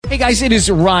Hey guys, it is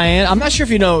Ryan. I'm not sure if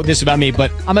you know this about me, but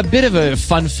I'm a bit of a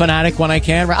fun fanatic when I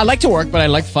can. I like to work, but I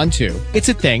like fun too. It's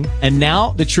a thing. And now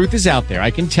the truth is out there.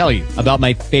 I can tell you about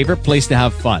my favorite place to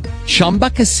have fun. Chumba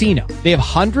Casino. They have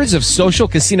hundreds of social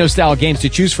casino style games to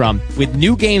choose from with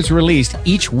new games released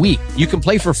each week. You can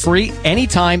play for free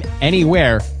anytime,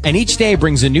 anywhere. And each day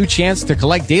brings a new chance to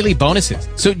collect daily bonuses.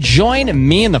 So join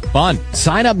me in the fun.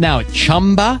 Sign up now at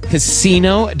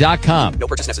ChumbaCasino.com. No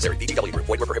purchase necessary. DCAA. Void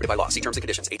where prohibited by law. See terms and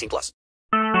conditions. 18+.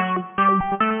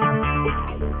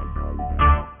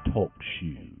 Talk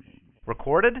shoes.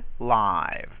 Recorded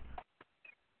live.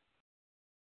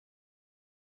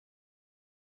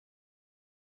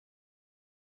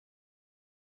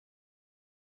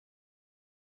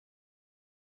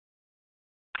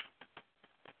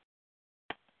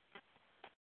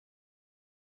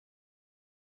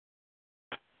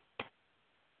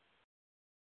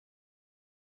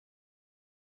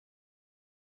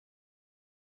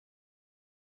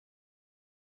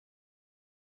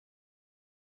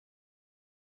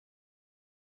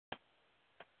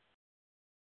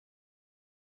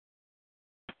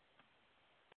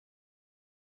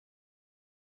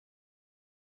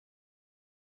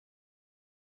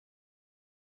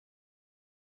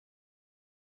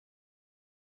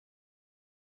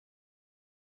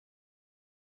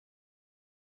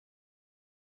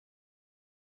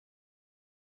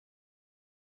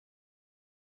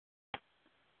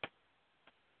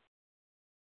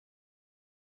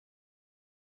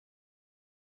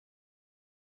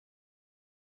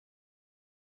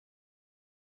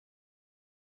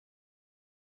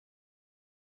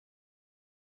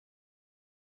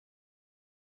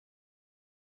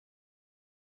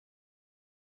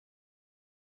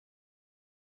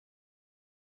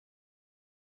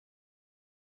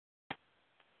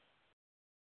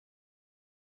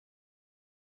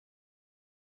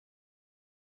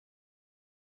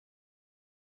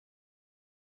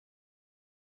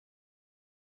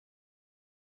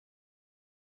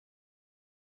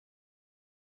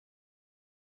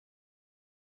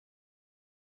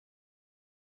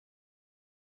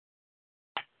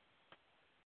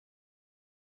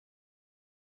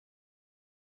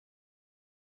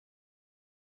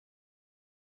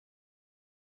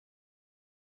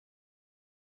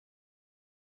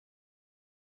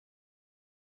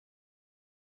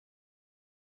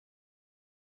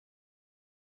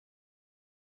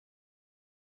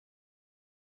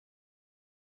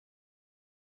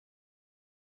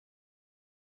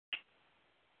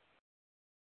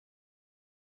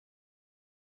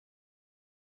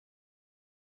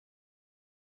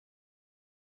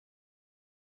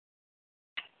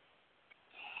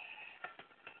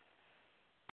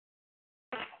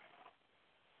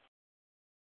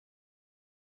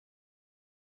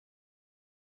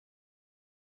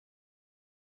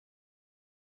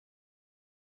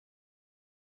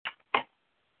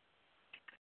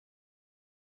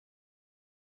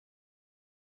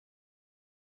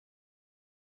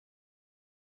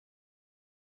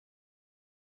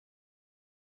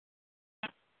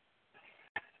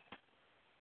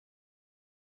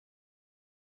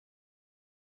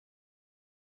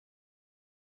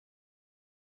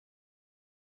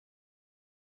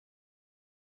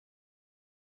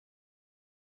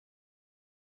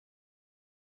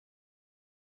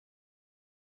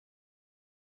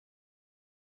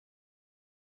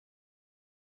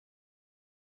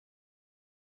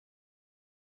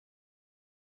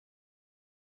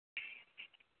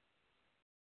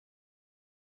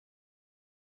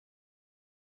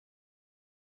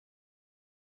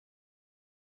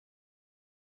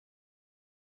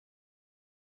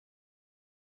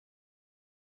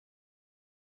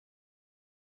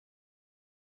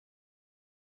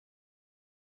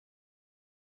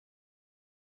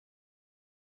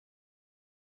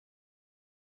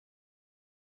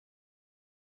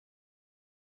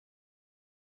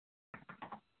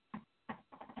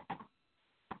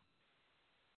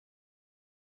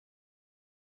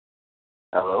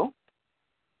 Hello?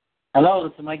 Hello,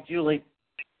 this is Mike Julie.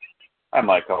 Hi,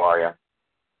 Mike. How are you? Is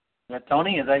that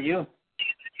Tony? Is that you?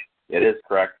 It is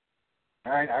correct.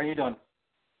 All right, how are you doing?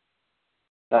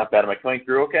 Not bad. Am I coming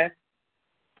through okay?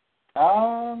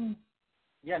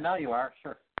 Yeah, now you are,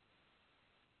 sure.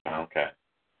 Okay.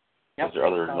 Yep. Is there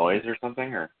other noise or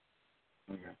something? Or?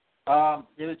 Okay.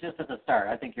 It was just at the start.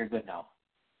 I think you're good now.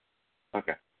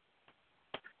 Okay.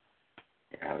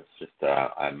 Yeah, it's just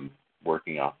I'm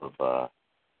working off of a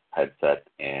headset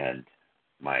and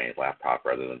my laptop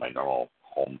rather than my normal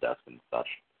home desk and such.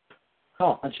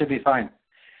 Oh, that should be fine.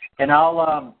 And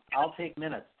I'll take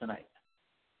minutes tonight.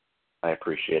 I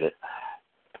appreciate it.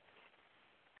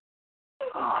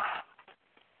 Yeah.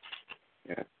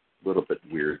 little bit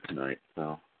weird tonight,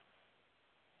 so.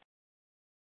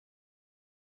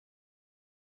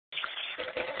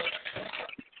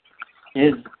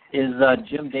 Is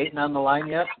Jim Dayton on the line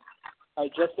yet? I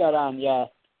just got on, yeah.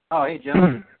 Oh, hey,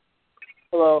 Jim.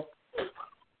 Hello.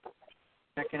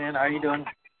 Checking in. How are you doing?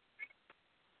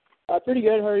 Pretty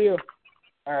good. How are you?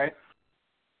 All right.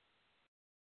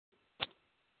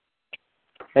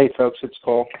 Hey, folks, it's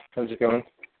Cole. How's it going?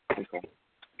 Hey, Cole.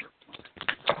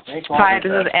 Hey, Cole. Hi,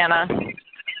 this is Anna.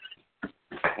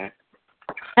 Okay.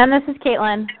 And this is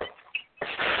Caitlin.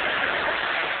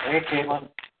 Hey, Caitlin.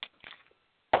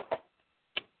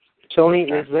 Tony,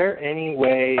 is there any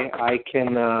way I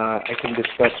can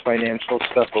discuss financial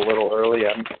stuff a little early?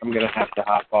 I'm going to have to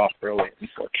hop off early,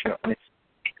 unfortunately.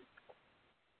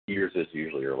 Yours is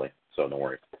usually early, so no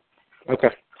worries. Okay,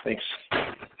 thanks.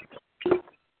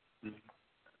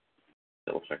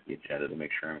 Double check the agenda to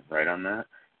make sure I'm right on that.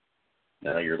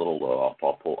 No, you're a little low.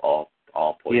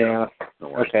 I'll pull you. Yeah. Up. No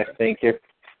worries. Okay, thank you.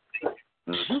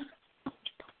 Mm-hmm.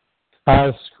 Hi,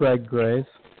 this is Greg Graves.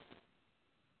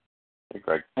 Hey,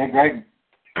 Greg. Hey, Greg.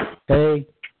 Hey.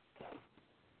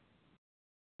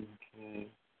 Okay.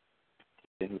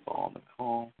 Who's on the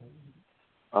call?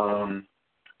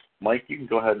 Mike, you can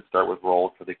go ahead and start with roll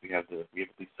because I think we have at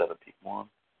least 7 people on.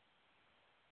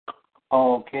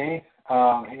 Okay.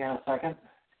 Hang on a second.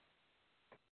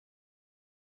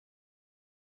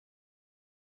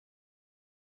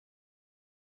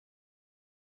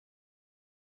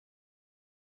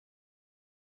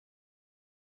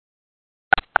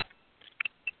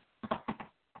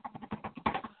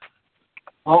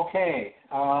 Okay.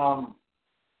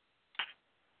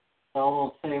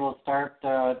 So we'll start.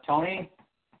 Tony.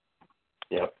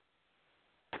 Yep.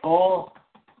 Cole.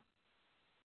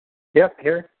 Yep,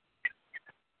 here.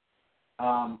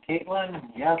 Caitlin.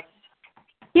 Yes.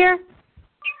 Here.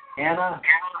 Anna.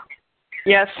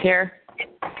 Yes, here.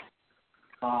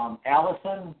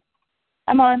 Allison.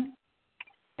 I'm on.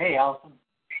 Hey, Allison.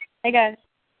 Hey, guys.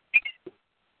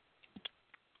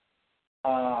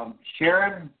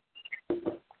 Sharon.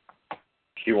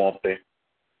 She won't be.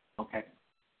 Okay.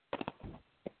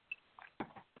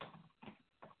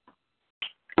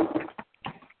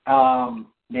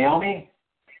 Naomi?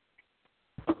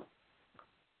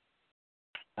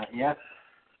 Not yet.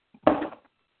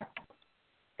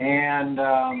 And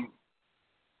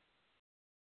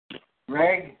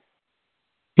Greg?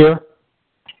 Here.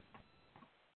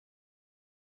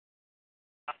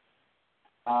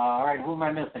 All right, who am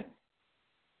I missing?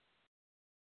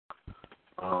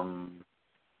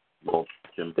 Well,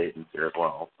 Jim Dayton's here as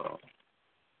well, so.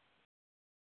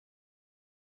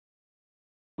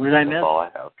 Who did I miss? That's all I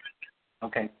have.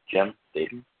 Okay. Jim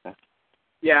Dayton? Okay.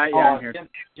 Yeah, I'm here.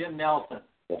 Jim Nelson.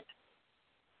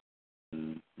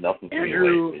 Nelson's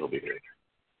Andrew- away, so he'll be here.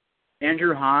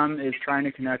 Andrew Hom is trying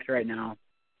to connect right now.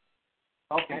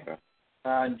 Okay.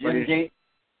 Okay. Jim Dayton.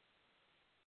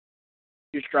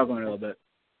 You're struggling a little bit.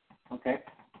 Okay.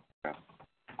 Yeah.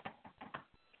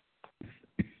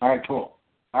 All right, cool.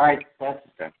 All right, that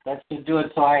should do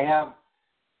it. So I have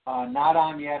not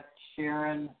on yet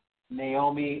Sharon,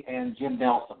 Naomi, and Jim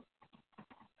Nelson.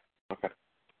 Okay.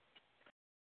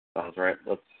 Sounds right.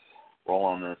 Let's roll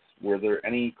on this. Were there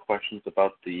any questions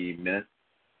about the minutes?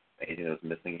 Anything that was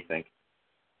missing, you think?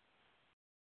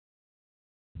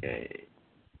 Okay.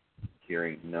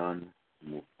 Hearing none,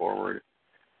 move forward.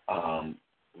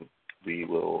 We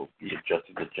will be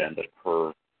adjusting the agenda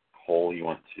per Cole. You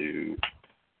want to,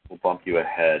 we'll bump you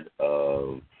ahead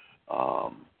of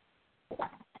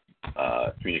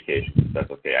communications, if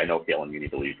that's okay. I know, Caitlin, you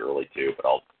need to leave early too, but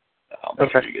I'll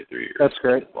make sure you get through your. That's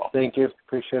great. As well. Thank you.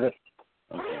 Appreciate it.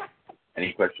 Okay.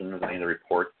 Any questions on any of the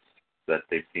reports that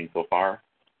they've seen so far?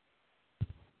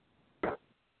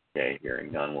 Okay,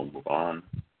 hearing none, we'll move on.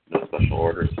 No special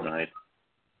orders tonight.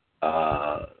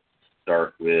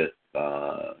 Start with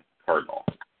Cardinal.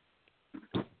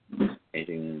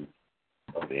 Anything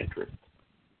of interest?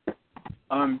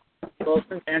 Well,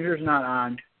 since Andrew's not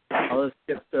on, I'll just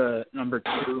skip to number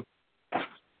 2.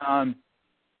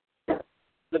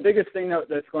 The biggest thing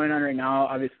that's going on right now,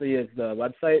 obviously, is the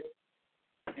website.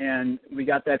 And we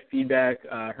got that feedback.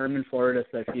 Herman forwarded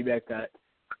us that feedback that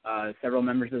several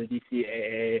members of the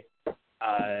DCAA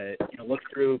looked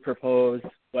through proposed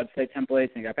website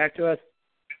templates and got back to us.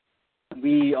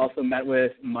 We also met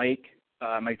with Mike,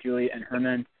 Julie, and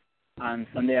Herman on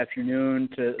Sunday afternoon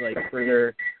to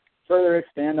further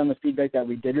expand on the feedback that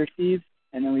we did receive,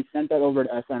 and then we sent that over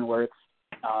to SN Works.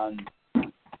 I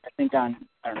think on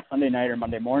Sunday night or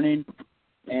Monday morning,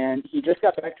 and he just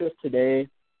got back to us today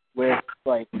with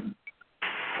some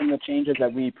of the changes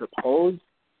that we proposed.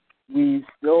 We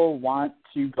still want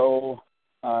to go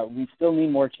we still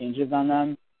need more changes on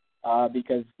them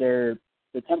because the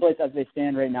templates as they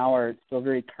stand right now are still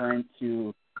very current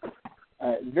to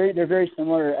they're very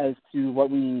similar as to what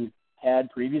we had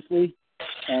previously,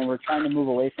 and we're trying to move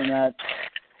away from that.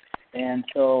 And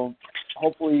so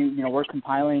hopefully, we're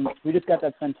compiling. We just got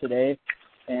that sent today,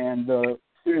 and the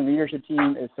student leadership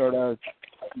team is sort of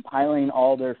compiling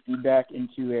all their feedback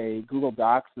into a Google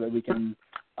Doc so that we can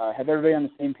have everybody on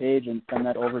the same page and send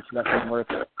that over to that framework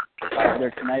either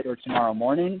tonight or tomorrow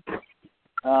morning.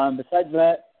 Besides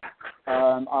that,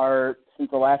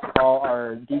 since the last call,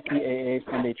 our DCAA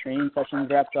Sunday training sessions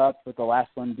wrapped up, with the last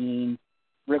one being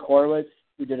Rick Horowitz,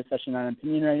 who did a session on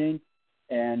opinion writing,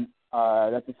 and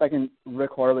that's the second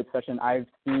Rick Horowitz session I've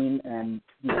seen, and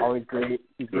he's always great.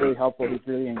 He's really helpful. He's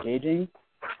really engaging,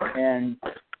 and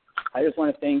I just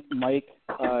want to thank Mike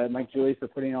Julie for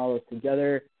putting all those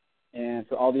together, and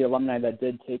for all the alumni that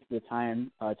did take the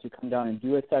time to come down and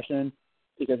do a session,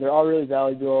 because they're all really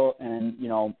valuable, and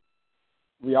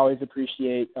we always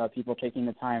appreciate people taking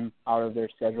the time out of their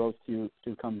schedules to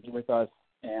come be with us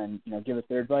and give us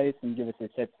their advice and give us their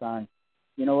tips on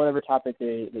whatever topic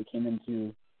they came in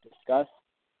to discuss.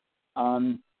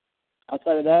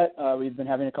 Outside of that, we've been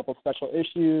having a couple special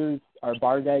issues. Our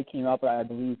bar guide came up, I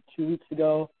believe, 2 weeks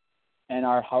ago, and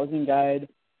our housing guide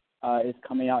is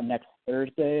coming out next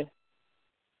Thursday.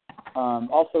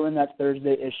 Also in that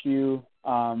Thursday issue,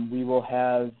 we will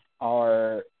have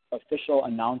our official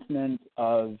announcement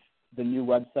of the new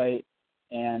website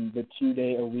and the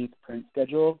 2-day-a-week print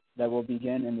schedule that will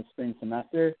begin in the spring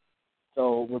semester.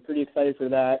 So we're pretty excited for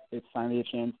that. It's finally a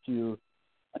chance to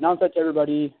announce that to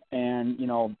everybody and,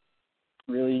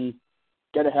 really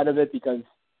get ahead of it, because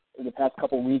in the past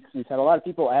couple of weeks we've had a lot of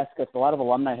people ask us, a lot of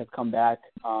alumni have come back.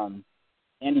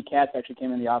 Andy Katz actually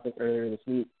came in the office earlier this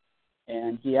week,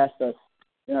 and he asked us,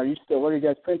 what are you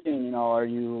guys printing? Are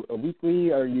you a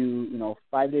weekly? Are you,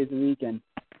 5 days a week? And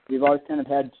we've always kind of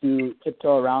had to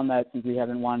tiptoe around that, since we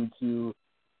haven't wanted to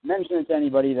mention it to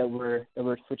anybody that we're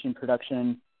switching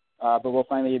production. But we'll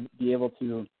finally be able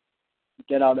to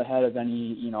get out ahead of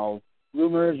any,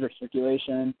 rumors or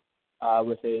circulation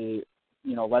with a,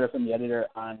 letter from the editor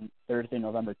on Thursday,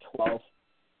 November 12th.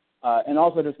 And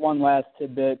also just one last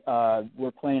tidbit,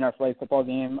 we're playing our flag football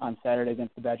game on Saturday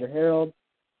against the Badger Herald.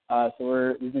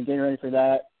 So we've been getting ready for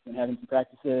that, been having some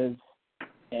practices,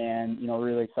 and,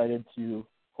 really excited to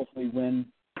hopefully win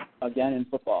again in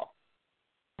football.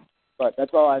 But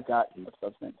that's all I've got of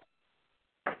substance.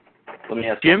 Let me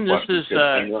ask Jim, this is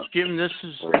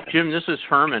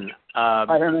Herman. Hi,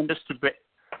 Herman. Just to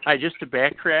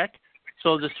backtrack.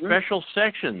 So the special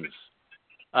sections,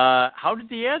 how did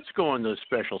the ads go in those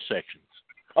special sections?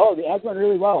 Oh, the ads went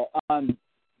really well.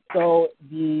 So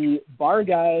the bar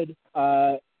guide,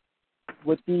 I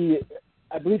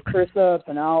believe Carissa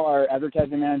Pinal, our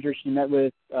advertising manager, she met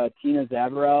with Tina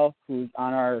Zavarel, who's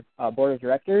on our board of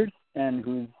directors and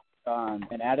who's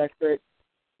an ad expert.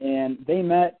 And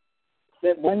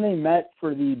when they met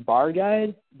for the bar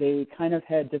guide, they kind of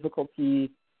had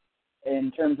difficulty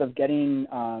in terms of getting,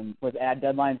 with ad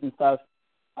deadlines and stuff,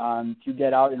 to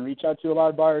get out and reach out to a lot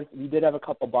of bars. We did have a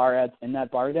couple bar ads in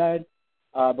that bar guide.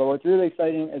 But what's really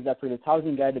exciting is that for this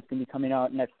housing guide that's going to be coming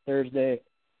out next Thursday,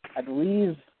 I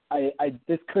believe,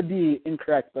 this could be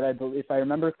incorrect, but if I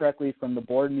remember correctly from the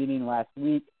board meeting last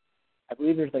week, I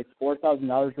believe there's like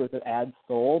 $4,000 worth of ads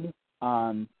sold.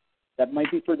 That might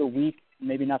be for the week,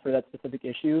 maybe not for that specific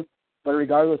issue. But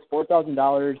regardless,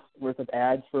 $4,000 worth of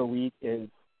ads for a week is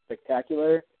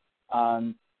spectacular.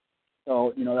 So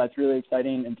that's really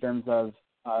exciting in terms of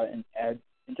ad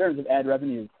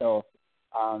revenue. So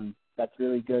that's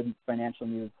really good financial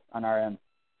news on our end.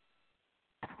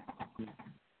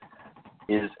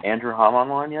 Is Andrew Hom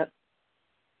online yet?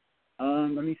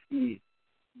 Let me see.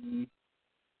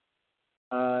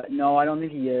 No, I don't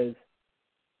think he is.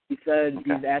 He said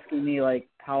he's asking me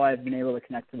how I've been able to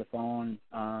connect to the phone.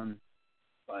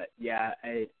 But yeah,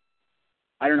 I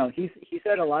don't know. He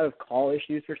said a lot of call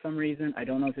issues for some reason. I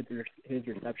don't know if it's his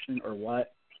reception or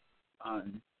what.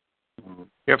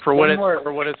 Yeah, for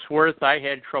what it's worth, I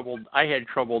had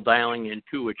trouble dialing in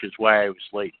too, which is why I was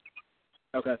late.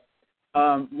 Okay.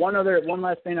 One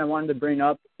last thing I wanted to bring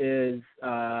up is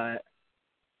our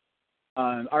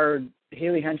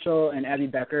Haley Henschel and Abby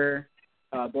Becker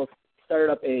both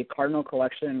started up a Cardinal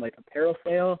Collection apparel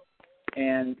sale,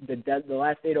 and the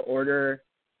last day to order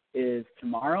is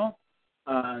tomorrow.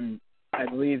 I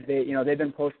believe they've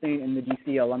been posting in the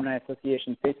DC Alumni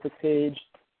Association Facebook page,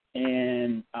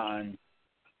 and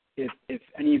if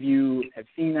any of you have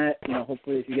seen that,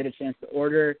 hopefully if you get a chance to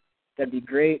order, that'd be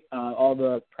great. All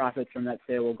the profits from that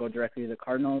sale will go directly to the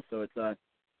Cardinals, so it's a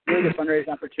really good fundraising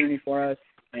opportunity for us.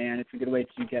 and it's a good way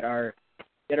to get our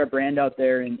brand out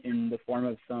there in the form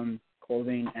of some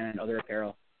clothing and other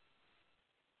apparel.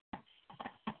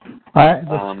 Hi, this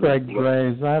is Greg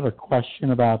Graves. I have a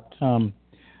question about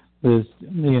the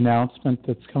announcement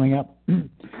that's coming up.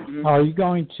 Mm-hmm. Are you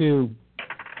going to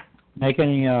make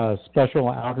any special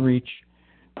outreach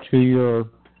to your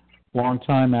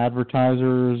longtime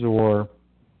advertisers or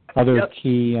other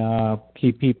key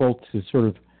people to sort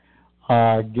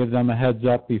of give them a heads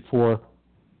up before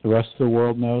the rest of the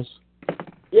world knows?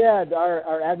 Yeah,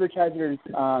 our advertisers,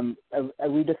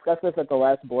 we discussed this at the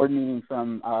last board meeting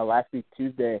from last week,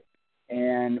 Tuesday,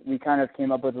 and we kind of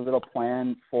came up with a little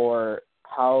plan for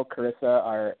how Carissa,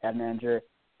 our ad manager,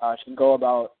 should go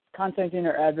about contacting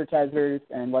our advertisers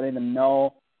and letting them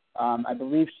know. I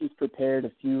believe she's prepared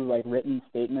a few written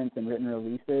statements and written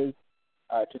releases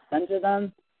to send to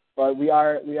them, but we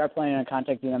are planning on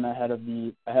contacting them ahead of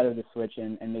the switch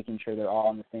and making sure they're all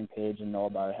on the same page and know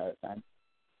about it ahead of time.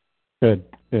 Good.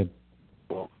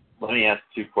 Well, let me ask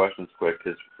two questions quick,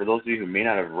 because for those of you who may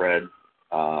not have read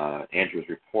Andrew's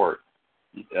report,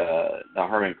 now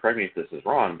Herman, correct me if this is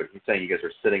wrong, but he's saying you guys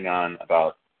are sitting on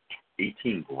about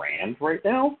 $18,000 right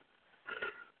now.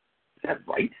 Is that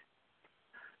right?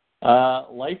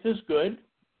 Life is good.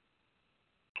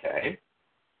 Okay.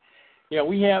 Yeah,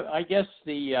 we have. I guess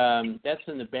that's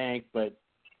in the bank, but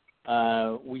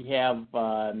we have,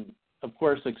 of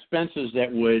course, expenses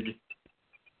that would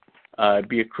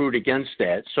be accrued against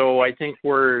that. So I think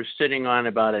we're sitting on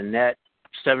about a net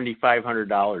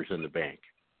 $7,500 in the bank.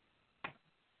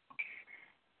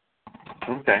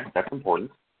 Okay, that's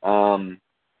important.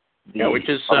 Which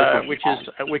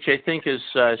I think is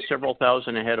several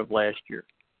thousand ahead of last year.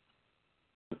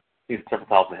 It's several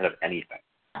thousand ahead of anything,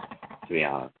 to be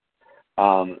honest.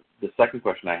 The second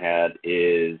question I had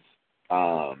is,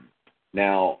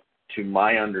 now, to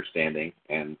my understanding,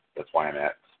 and that's why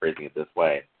I'm phrasing it this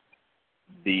way,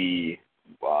 the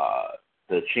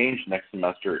change next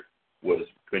semester was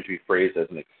going to be phrased as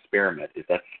an experiment. Is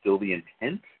that still the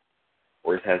intent,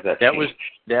 or has that changed?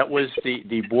 That was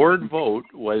the board vote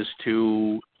was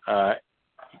to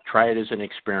try it as an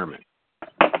experiment.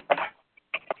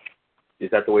 Is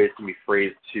that the way it's going to be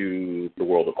phrased to the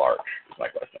world of art, is my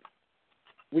question.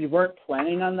 We weren't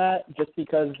planning on that just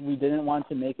because we didn't want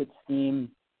to make it seem,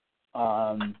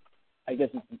 I guess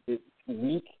it's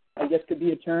weak, I guess could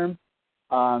be a term.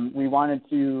 We wanted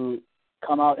to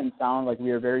come out and sound like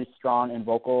we are very strong and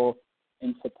vocal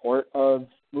in support of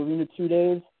moving to 2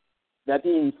 days. That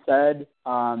being said,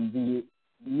 the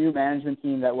new management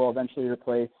team that will eventually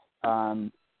replace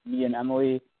me and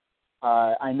Emily,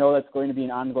 I know that's going to be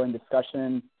an ongoing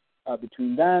discussion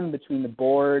between them, between the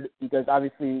board, because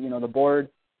obviously, the board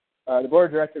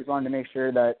of directors wanted to make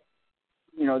sure that,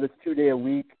 this 2 day a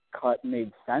week cut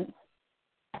made sense.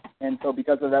 And so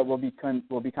because of that, we'll be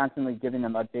constantly giving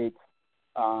them updates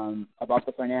about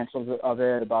the financials of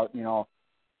it, about,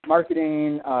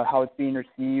 marketing, how it's being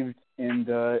received in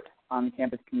the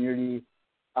on-campus community.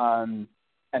 And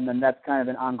then that's kind of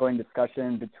an ongoing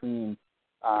discussion between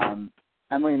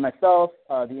Emily and myself,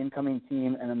 the incoming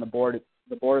team, and then the board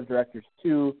of directors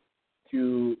too,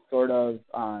 to sort of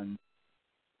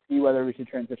see whether we should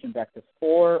transition back to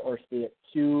 4 or stay at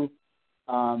 2.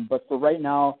 But for right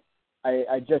now,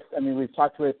 we've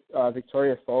talked with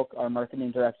Victoria Folk, our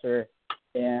marketing director,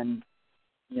 and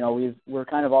we're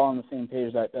kind of all on the same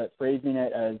page that phrasing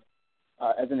it as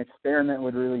an experiment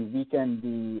would really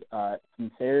weaken the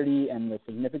sincerity and the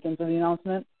significance of the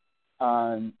announcement.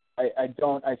 I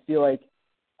feel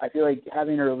like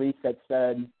having a release that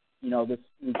said, we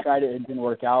tried it didn't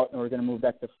work out, and we're going to move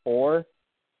back to 4.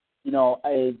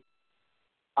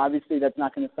 Obviously that's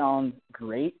not going to sound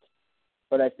great,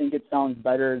 but I think it sounds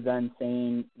better than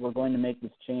saying we're going to make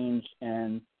this change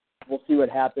and we'll see what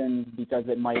happens because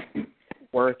it might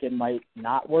work, it might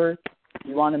not work.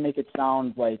 We want to make it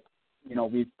sound like,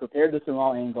 we've prepared this from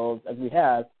all angles, as we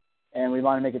have, and we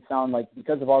want to make it sound like,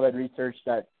 because of all that research,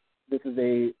 that this is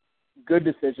a good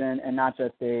decision and not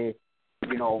just a,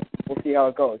 we'll see how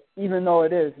it goes, even though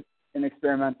it is an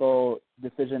experimental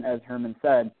decision, as Herman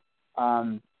said.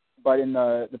 But in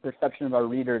the perception of our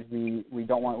readers, we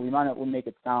want to make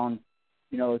it sound,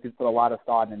 we could put a lot of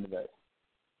thought into this.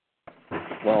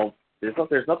 Well,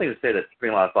 there's nothing to say that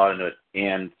putting a lot of thought into it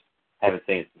and having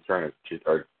things concerned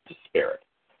or to spare it.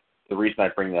 The reason I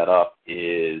bring that up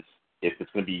is if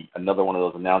it's going to be another one of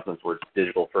those announcements where it's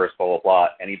digital first, blah, blah, blah,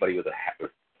 anybody with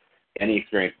any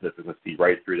experience in this is going to see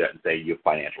right through that and say you have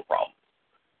financial problems.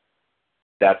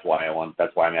 That's why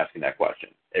I'm asking that question.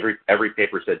 Every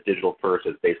paper said digital first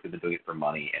has basically been doing it for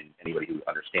money, and anybody who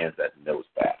understands that knows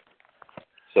that.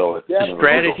 So it's the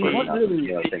strategy.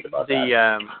 think about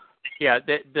that.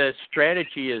 The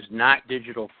strategy is not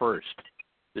digital first.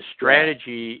 The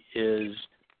strategy is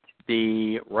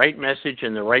the right message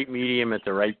in the right medium at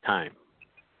the right time.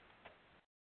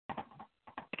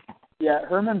 Yeah,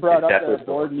 Herman brought up at a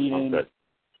board meeting.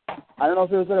 I don't know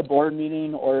if it was at a board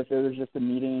meeting or if it was just a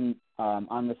meeting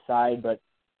on the side, but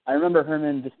I remember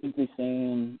Herman distinctly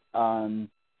saying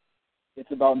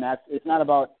it's not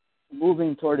about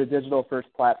moving toward a digital first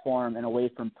platform and away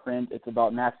from print. It's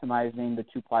about maximizing the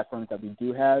two platforms that we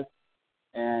do have.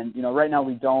 And right now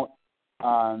we don't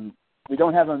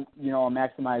have a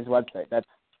maximized website. That's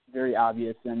very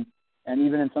obvious. And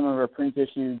even in some of our print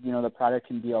issues, the product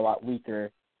can be a lot weaker.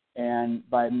 And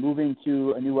by moving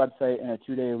to a new website and a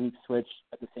 2-day-a-week switch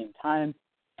at the same time,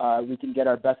 we can get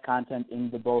our best content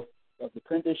into both of the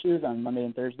print issues on Monday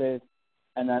and Thursdays,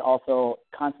 and then also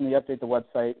constantly update the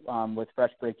website with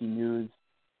fresh breaking news,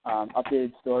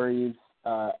 updated stories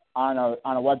on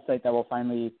a website that will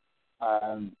finally,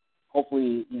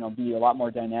 hopefully, be a lot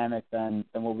more dynamic than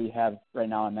what we have right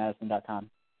now on Madison.com.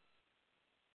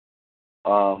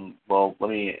 Well, let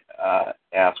me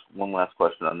ask one last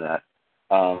question on that.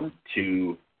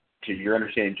 To your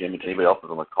understanding, Jim, and to anybody else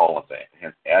that's on the call wants to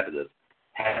add to this,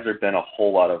 has there been a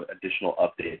whole lot of additional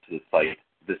updates to the site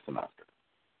this semester?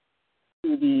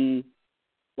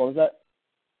 What was that?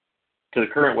 To the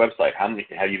current website,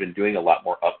 have you been doing a lot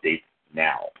more updates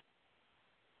now?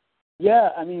 Yeah,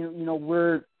 I mean,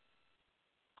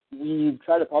 we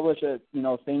try to publish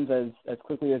things as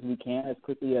quickly as we can, as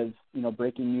quickly as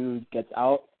breaking news gets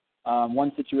out.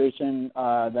 One situation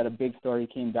that a big story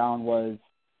came down was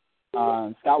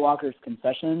Scott Walker's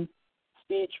concession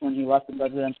speech when he left the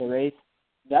presidential race.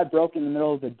 That broke in the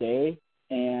middle of the day,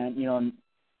 and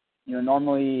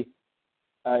normally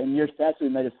in years past we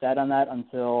might have sat on that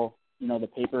until the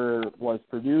paper was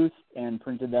produced and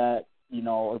printed that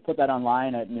or put that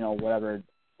online at 11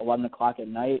 o'clock at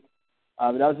night.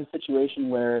 But that was a situation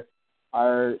where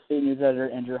our state news editor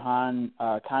Andrew Hahn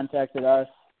contacted us,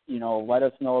 let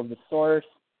us know of the source.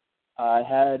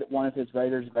 Had one of his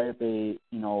writers write up a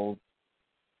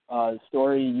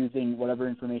story using whatever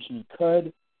information he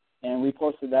could, and we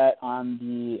posted that on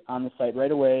the site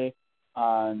right away.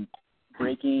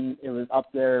 Breaking, it was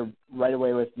up there right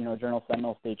away with Journal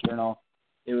Sentinel, State Journal.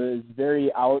 It was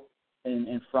very out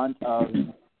in front of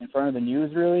the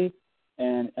news really,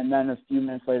 and then a few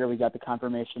minutes later we got the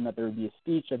confirmation that there would be a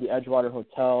speech at the Edgewater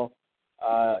Hotel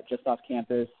just off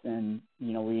campus, and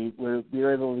we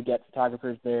were able to get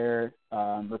photographers there,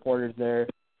 reporters there,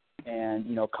 and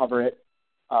cover it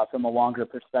from a longer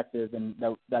perspective, and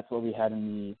that's what we had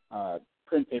in the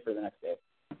print paper the next day.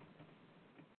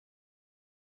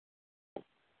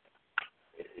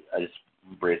 I just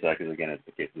raise that because, again, it's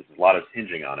the case. There's a lot is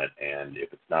hinging on it, and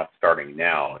if it's not starting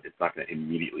now, it's not going to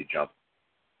immediately jump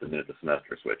the minute the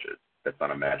semester switches. That's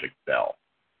not a magic bell.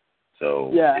 So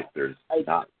if there's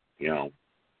not,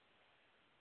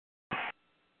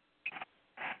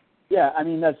 Yeah, I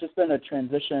mean, that's just been a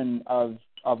transition of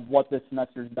what this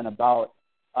semester's been about.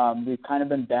 We've kind of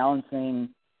been balancing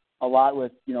a lot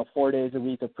with, 4 days a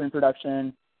week of print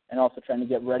production and also trying to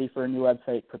get ready for a new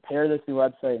website, prepare this new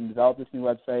website, and develop this new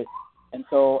website. And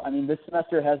so, I mean, this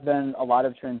semester has been a lot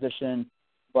of transition,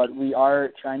 but we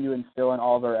are trying to instill in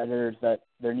all of our editors that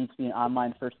there needs to be an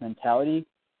online-first mentality.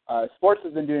 Sports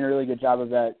has been doing a really good job of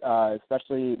that,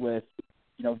 especially with,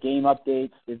 game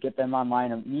updates. They get them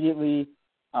online immediately.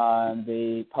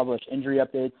 They publish injury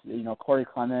updates. Corey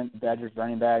Clement, Badgers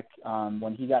running back,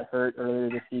 when he got hurt earlier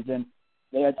this season,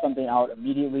 they had something out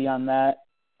immediately on that.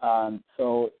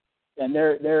 And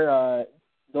they're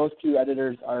those two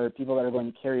editors are people that are going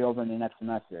to carry over in the next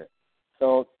semester.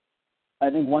 So I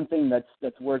think one thing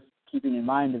that's worth keeping in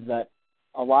mind is that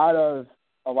a lot of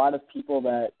people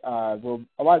that a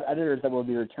lot of editors that will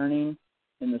be returning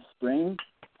in the spring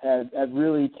have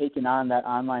really taken on that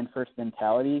online first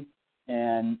mentality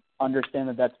and understand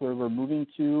that that's where we're moving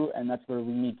to and that's where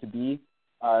we need to be.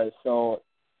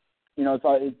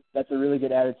 That's a really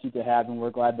good attitude to have, and we're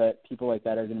glad that people like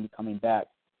that are going to be coming back.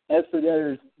 As for the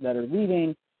editors that are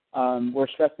leaving, we're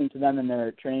stressing to them in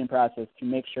their training process to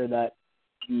make sure that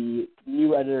the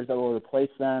new editors that will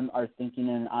replace them are thinking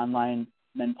in an online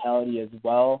mentality as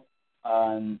well.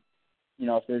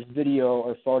 If there's video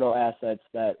or photo assets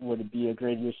that would be a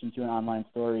great addition to an online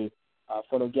story,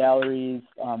 photo galleries,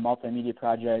 multimedia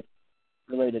projects,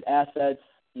 related assets,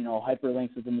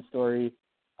 hyperlinks within the story,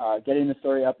 getting the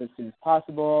story up as soon as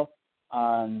possible.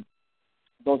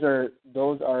 Those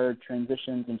are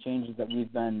transitions and changes that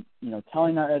we've been,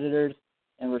 telling our editors,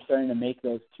 and we're starting to make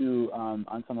those too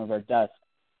on some of our desks.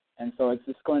 And so it's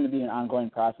just going to be an ongoing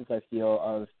process, I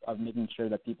feel, of making sure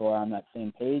that people are on that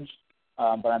same page.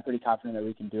 But I'm pretty confident that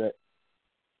we can do it.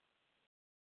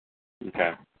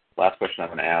 Okay. Last question I'm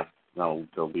going to ask, and I'll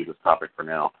leave this topic for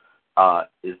now.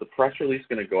 Is the press release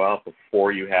going to go out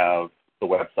before you have the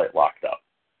website locked up?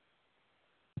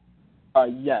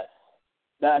 Yes.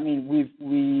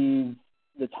 The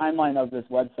timeline of this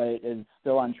website is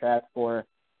still on track for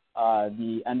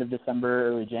the end of December,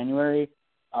 early January.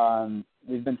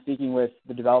 We've been speaking with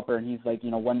the developer, and he's like,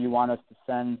 when do you want us to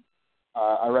send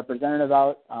a representative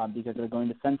out? Because they're going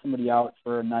to send somebody out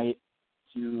for a night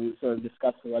to sort of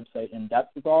discuss the website in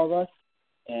depth with all of us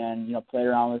and, play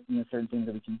around with certain things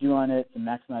that we can do on it to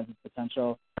maximize its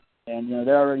potential. And,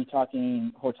 they're already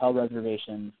talking hotel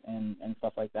reservations and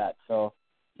stuff like that. So,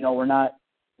 we're not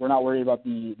worried about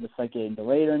the site getting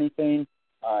delayed or anything.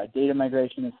 Data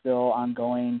migration is still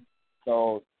ongoing.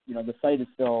 So, the site is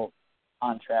still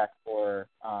on track for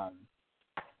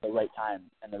the right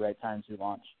time and the right time to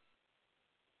launch.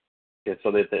 Okay,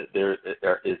 so is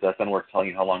that then worth telling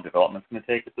you how long development's going to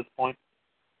take at this point?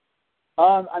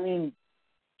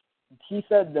 He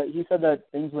said that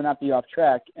things would not be off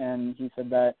track, and he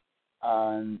said that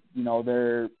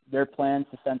their plans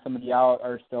to send somebody out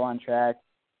are still on track.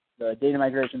 The data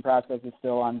migration process is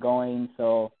still ongoing,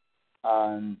 so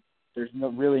there's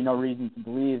really no reason to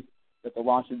believe that the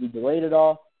launch would be delayed at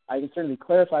all. I can certainly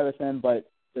clarify with him, but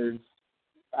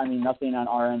nothing on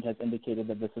our end has indicated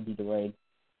that this would be delayed.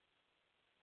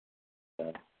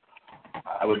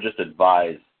 I would just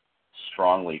advise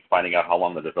strongly finding out how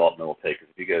long the development will take.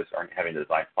 Because if you guys aren't having the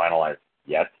design finalized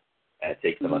yet, and it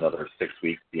takes them another 6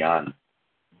 weeks beyond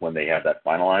when they have that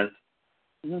finalized,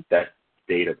 that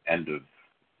date of end of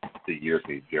the year is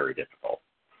going to be very difficult.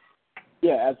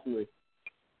 Yeah, absolutely.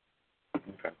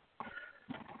 Okay.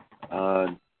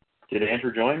 Did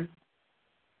Andrew join?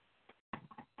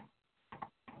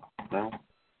 No?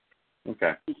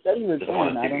 Okay. He said he was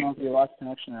joining. I don't know if he lost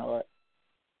connection or what.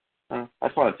 I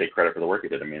just want to take credit for the work he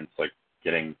did. It's like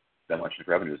getting that much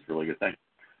revenue is a really good thing.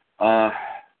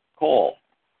 Cole,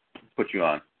 let's put you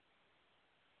on.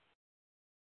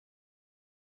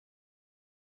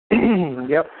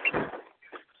 Yep.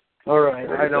 All right.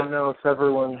 I don't know if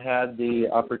everyone had the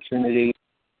opportunity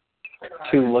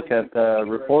to look at the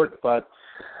report, but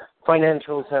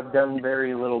financials have done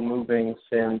very little moving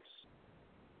since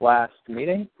last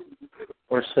meeting.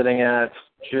 We're sitting at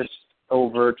just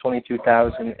over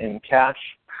 $22,000 in cash.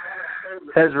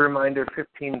 As a reminder,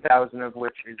 $15,000 of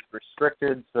which is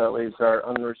restricted, so that leaves our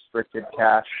unrestricted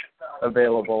cash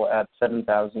available at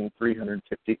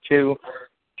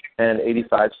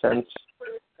 $7,352.85.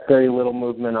 Very little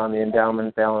movement on the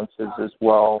endowment balances as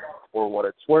well, for what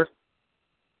it's worth.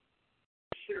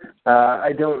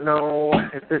 I don't know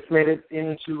if this made it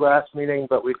into last meeting,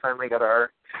 but we finally got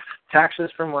our taxes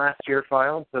from last year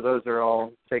filed, so those are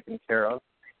all taken care of.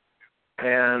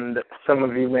 And some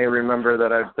of you may remember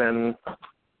that I've been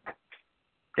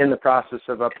in the process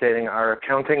of updating our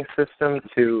accounting system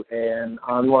to an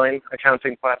online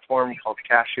accounting platform called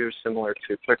Cashew, similar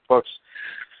to QuickBooks.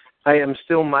 I am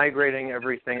still migrating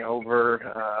everything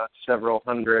over several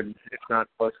hundred, if not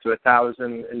close to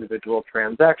 1,000 individual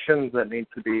transactions that need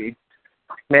to be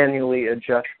manually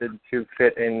adjusted to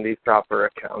fit in the proper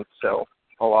accounts. So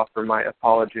I'll offer my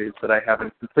apologies that I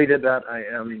haven't completed that. I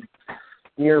am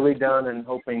nearly done and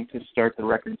hoping to start the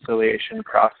reconciliation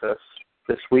process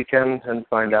this weekend and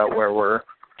find out where we're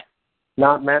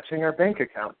not matching our bank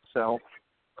accounts. So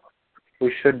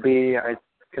we should be, I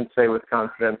can say with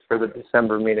confidence, for the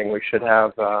December meeting, we should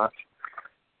have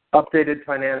updated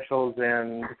financials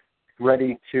and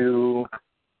ready to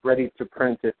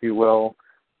print, if you will,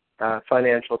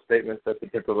 financial statements at the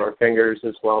tip of our fingers,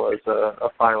 as well as a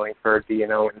filing for our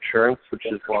D&O insurance, which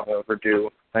is long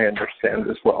overdue, I understand,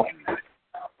 as well.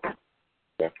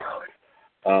 Okay.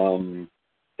 I'll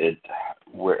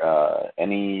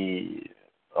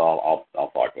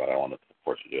talk about it. I want to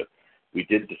force you to do it. We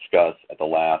did discuss at the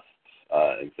last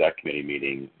exec committee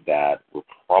meeting that we're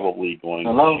probably going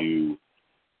to.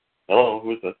 Hello,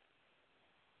 who is this?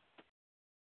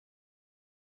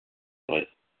 Wait,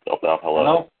 hello.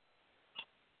 Hello.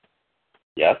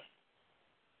 Yes.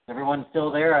 Everyone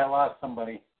still there? I lost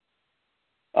somebody.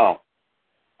 Oh,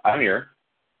 I'm here.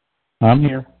 I'm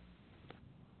here.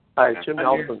 Hi, Jim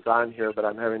Nelson's on here, but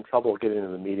I'm having trouble getting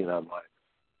into the meeting online.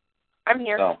 I'm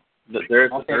here. Oh, there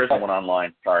is someone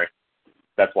online. Sorry,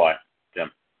 that's why, Jim.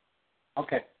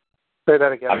 Okay. Say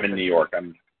that again. I'm in New York.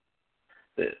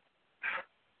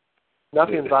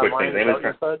 Nothing's online.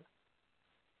 You said?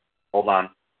 Hold on.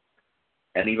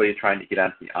 Anybody trying to get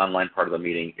onto the online part of the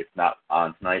meeting, it's not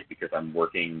on tonight because I'm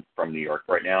working from New York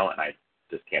right now, and I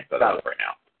just can't set it up right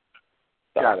now.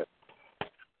 So, Got it.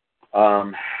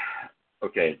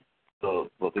 Okay. So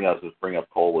the thing I was just bringing up,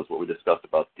 Cole, was what we discussed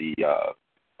about the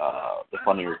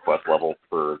funding request level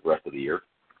for the rest of the year.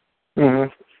 Mm-hmm.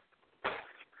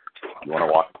 You want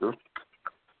to walk through?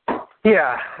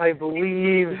 Yeah, I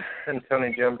believe, and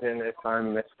Tony, jump in if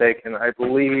I'm mistaken, I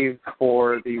believe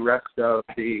for the rest of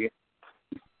the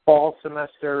fall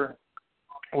semester,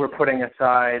 we're putting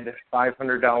aside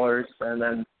 $500, and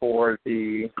then for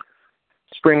the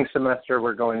spring semester,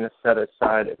 we're going to set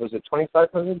aside, was it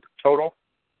 $2,500 total?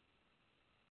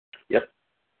 Yep.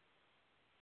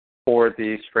 For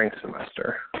the spring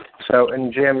semester. So,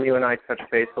 and Jim, you and I touched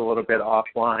base a little bit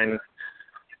offline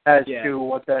as to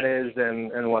what that is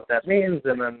and what that means,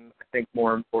 and then I think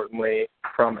more importantly,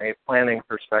 from a planning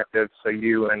perspective, so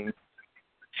you and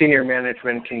senior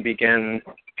management can begin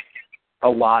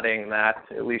allotting that,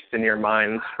 at least in your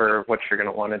minds, for what you're going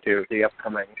to want to do, the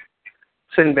upcoming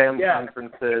SINBAM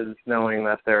conferences, knowing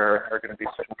that there are going to be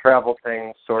certain travel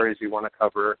things, stories you want to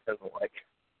cover, and the like.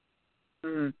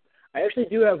 I actually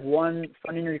do have one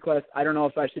funding request. I don't know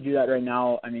if I should do that right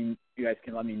now. I mean, you guys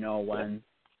can let me know when.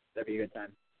 That'd be a good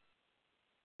time.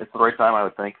 It's the right time, I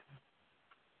would think.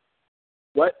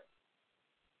 What?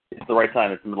 It's the right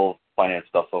time. It's the middle of finance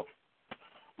stuff, so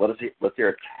let's hear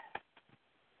it.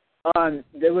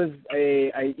 There was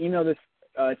I emailed this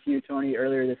to you, Tony,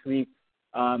 earlier this week,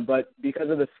 but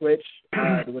because of the switch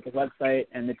with the website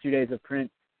and the 2 days of print,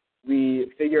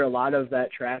 we figure a lot of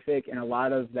that traffic and a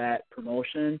lot of that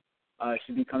promotion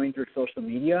should be coming through social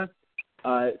media.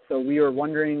 So we were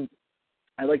wondering,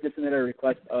 I'd like to submit a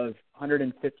request of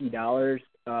 $150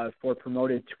 for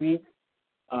promoted tweets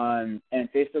and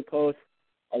Facebook posts.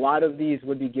 A lot of these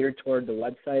would be geared toward the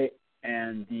website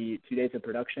and the 2 days of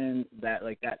production, that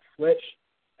switch,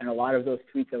 and a lot of those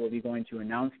tweets that will be going to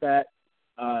announce that.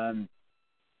 I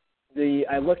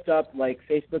looked up like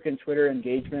Facebook and Twitter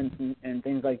engagements and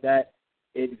things like that.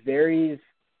 It varies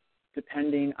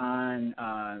depending on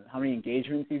how many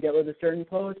engagements you get with a certain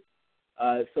post.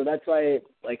 So that's why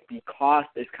like the cost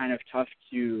is kind of tough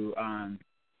to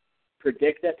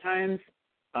predict at times.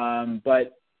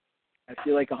 But I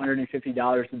feel like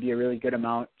 $150 would be a really good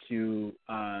amount to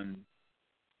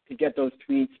get those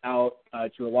tweets out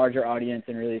to a larger audience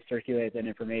and really circulate that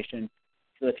information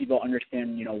so that people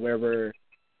understand, where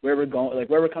we're going, like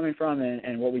where we're coming from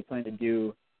and what we plan to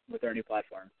do with our new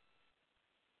platform.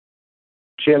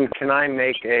 Jim, can I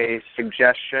make a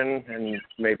suggestion, and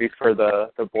maybe for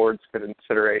the board's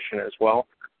consideration as well?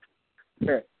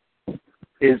 Sure.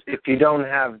 Is if you don't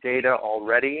have data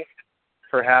already,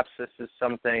 perhaps this is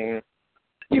something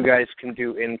you guys can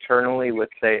do internally with,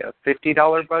 say, a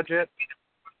 $50 budget.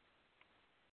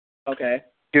 Okay.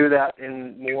 Do that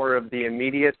in more of the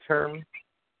immediate term.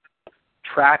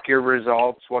 Track your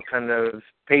results, what kind of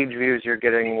page views you're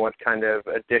getting, what kind of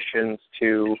additions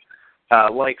to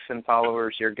likes and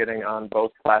followers you're getting on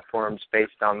both platforms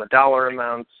based on the dollar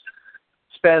amounts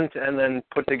spent, and then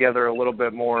put together a little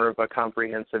bit more of a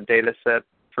comprehensive data set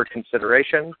for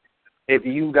consideration. If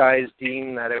you guys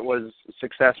deem that it was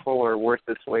successful or worth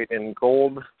its weight in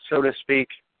gold, so to speak,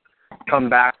 come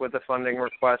back with a funding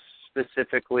request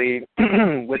specifically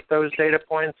with those data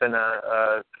points and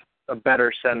a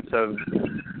better sense of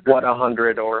what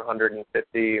 100 or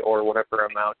 150 or whatever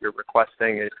amount you're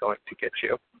requesting is going to get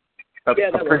you. A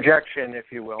projection,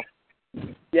 if you will.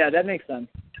 Yeah, that makes sense.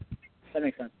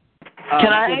 Can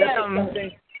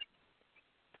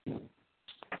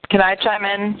I chime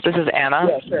in? This is Anna.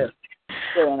 Yeah,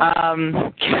 sure.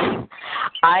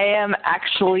 I am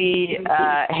actually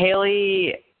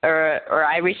Haley, or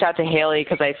I reached out to Haley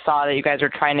because I saw that you guys were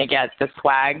trying to get the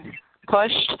swag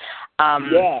pushed.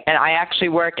 And I actually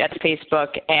work at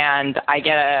Facebook, and I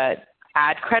get a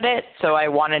ad credit, so I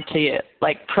wanted to,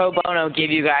 like, pro bono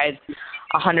give you guys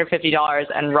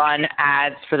 $150 and run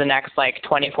ads for the next,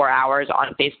 24 hours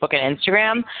on Facebook and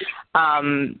Instagram.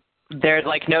 There's,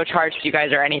 no charge to you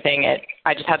guys or anything.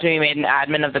 I just have to be made an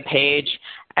admin of the page,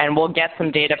 and we'll get some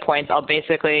data points. I'll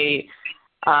basically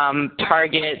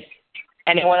target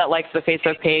anyone that likes the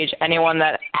Facebook page, anyone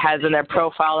that has in their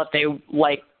profile that they,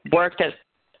 worked at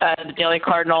the Daily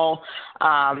Cardinal.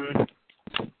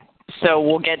 So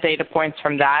we'll get data points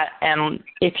from that. And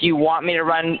if you want me to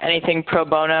run anything pro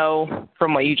bono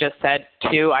from what you just said,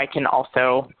 too, I can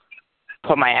also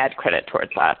put my ad credit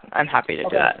towards that. I'm happy to do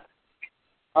that.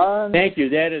 Thank you.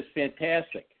 That is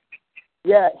fantastic.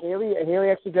 Yeah, Haley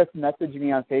actually just messaged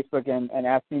me on Facebook and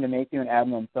asked me to make you an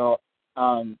admin. So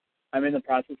I'm in the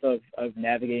process of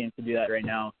navigating to do that right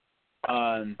now.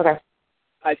 Okay.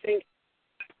 I think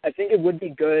it would be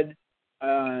good,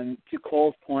 to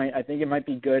Cole's point, I think it might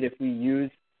be good if we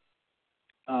use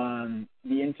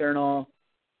the internal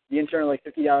like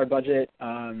 $50 budget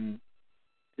to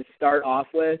start off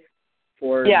with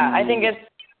for. Yeah, I think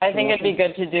it'd be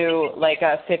good to do like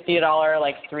a $50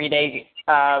 like 3-day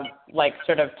like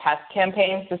sort of test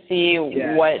campaigns to see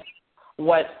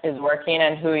what is working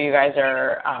and who you guys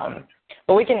are.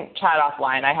 But we can chat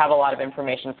offline. I have a lot of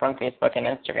information from Facebook and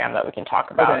Instagram that we can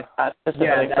talk about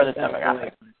specifically for this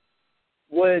demographic.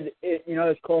 Would it,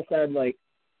 as Cole said, like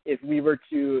if we were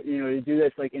to to do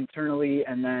this like internally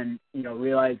and then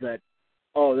realize that,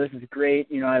 oh, this is great,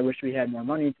 I wish we had more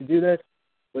money to do this,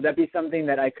 would that be something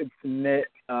that I could submit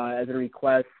as a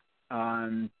request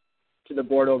to the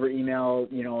board over email,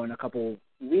 in a couple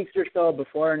weeks or so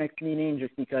before our next meeting,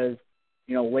 just because,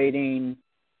 waiting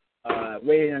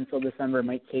until December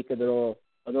might take a little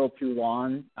too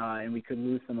long, and we could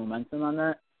lose some momentum on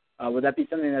that. Would that be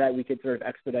something that we could sort of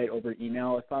expedite over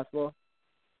email if possible?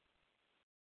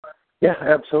 Yeah,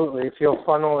 absolutely. If you'll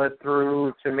funnel it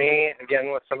through to me,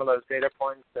 again, with some of those data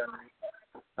points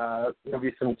and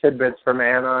maybe some tidbits from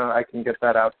Anna, I can get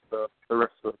that out to the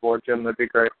rest of the board, Jim. That'd be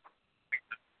great.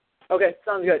 Okay,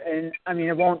 sounds good. And I mean,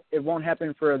 it won't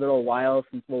happen for a little while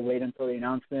since we'll wait until the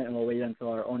announcement and we'll wait until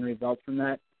our own results from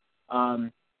that.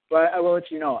 But I will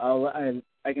let you know.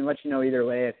 I can let you know either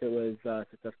way if it was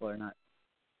successful or not.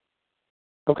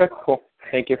 Okay, cool.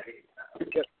 Thank you.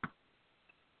 Yep.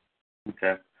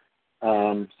 Okay.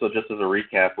 So just as a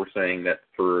recap, we're saying that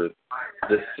for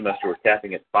this semester we're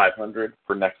capping at 500.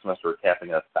 For next semester we're capping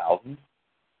at 1,000.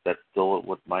 That's still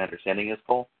what my understanding is,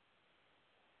 Cole?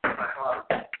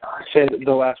 Say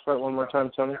the last part one more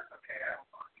time, Tony.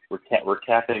 We're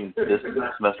capping this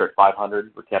semester at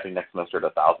 500. We're capping next semester at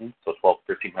 1,000. So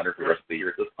 1,500 for the rest of the year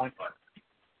at this point.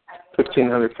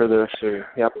 1,500 for the rest of the year.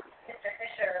 Yep.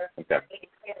 Okay.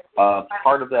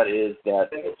 Part of that is that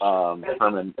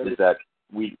Herman is that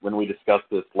when we discussed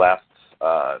this last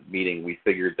meeting, we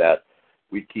figured that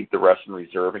we'd keep the rest in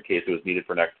reserve in case it was needed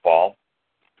for next fall.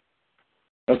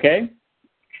 Okay.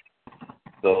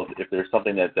 So if there's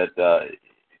something that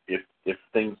if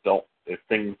things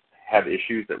have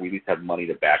issues, that we at least have money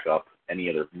to back up any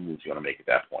other moves you want to make at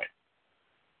that point.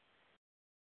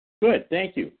 Good.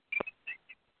 Thank you.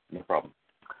 No problem.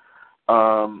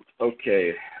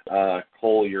 Okay.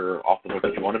 Cole, you're off the hook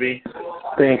if you want to be.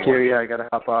 Thank you. Yeah, I got to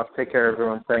hop off. Take care,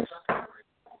 everyone. Thanks.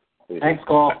 Thanks,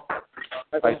 Cole.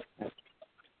 Bye.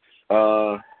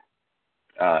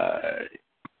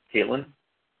 Caitlin?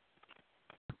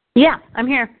 Yeah, I'm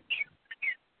here.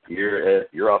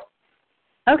 You're up.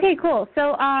 Okay, cool.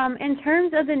 So in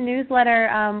terms of the newsletter,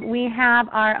 we have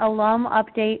our alum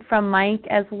update from Mike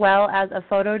as well as a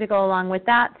photo to go along with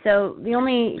that. So the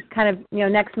only kind of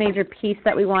next major piece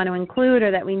that we want to include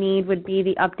or that we need would be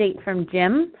the update from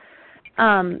Jim.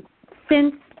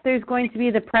 Since there's going to be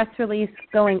the press release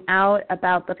going out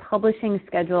about the publishing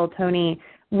schedule, Tony,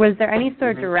 was there any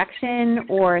sort of direction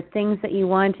or things that you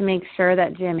wanted to make sure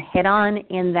that Jim hit on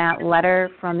in that letter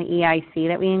from the EIC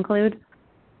that we include?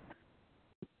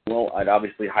 Well, I'd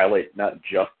obviously highlight not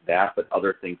just that, but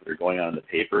other things that are going on in the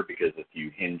paper, because if you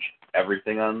hinge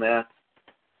everything on that,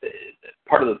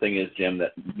 part of the thing is, Jim,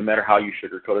 that no matter how you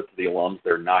sugarcoat it to the alums,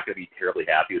 they're not going to be terribly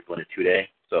happy with doing a 2-day.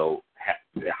 So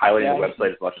highlighting the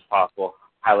website as much as possible,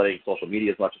 highlighting social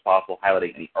media as much as possible,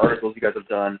 highlighting any articles you guys have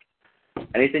done,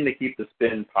 anything to keep the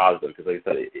spin positive, because like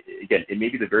I said, again, it may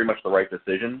be very much the right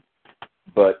decision,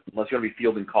 but unless you're going to be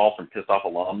fielding calls from pissed off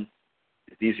alums,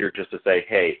 it's easier just to say,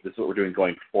 hey, this is what we're doing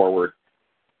going forward.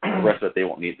 The rest of it they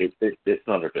won't need. It's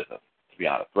none of their business, to be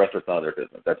honest. The rest of it's none of their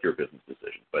business. That's your business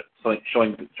decision. But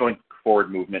showing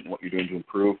forward movement and what you're doing to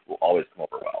improve will always come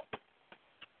over well.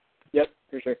 Yep,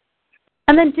 for sure.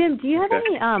 And then, Jim, do you have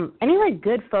any like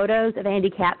good photos of Andy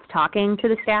Katz talking to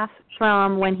the staff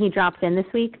from when he dropped in this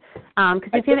week? Because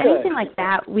if you have anything like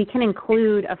that, we can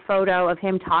include a photo of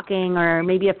him talking, or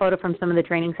maybe a photo from some of the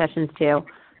training sessions too.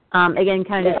 Again,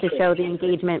 kind of just to show the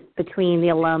engagement between the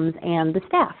alums and the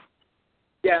staff.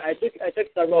 Yeah, I took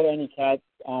several of Andy Katz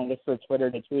just for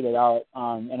Twitter to tweet it out,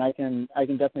 and I can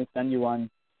definitely send you one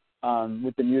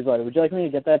with the newsletter. Would you like me to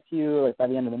get that to you like by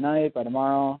the end of the night, by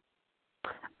tomorrow?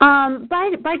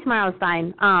 By tomorrow is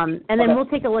fine. And then we'll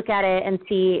take a look at it and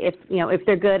see if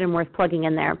they're good and worth plugging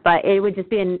in there. But it would just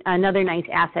be another nice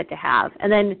asset to have. And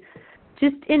then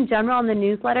just in general in the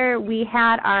newsletter, we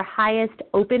had our highest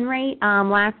open rate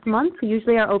last month.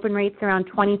 Usually our open rate's around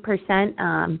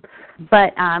 20%.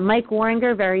 But Mike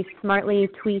Warringer very smartly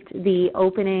tweaked the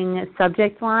opening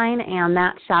subject line, and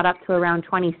that shot up to around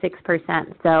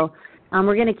 26%. So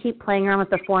we're going to keep playing around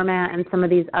with the format and some of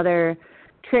these other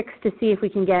tricks to see if we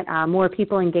can get more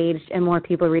people engaged and more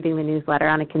people reading the newsletter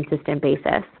on a consistent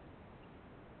basis.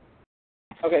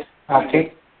 Okay.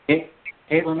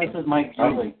 Caitlin, this is Mike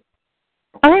Julie.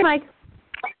 Oh, hey, Mike.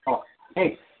 Oh,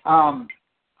 hey.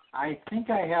 I think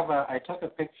I took a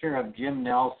picture of Jim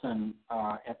Nelson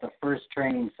at the first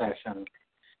training session.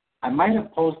 I might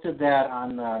have posted that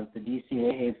on the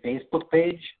DCAA Facebook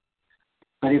page,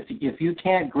 but if you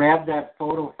can't grab that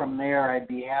photo from there, I'd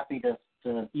be happy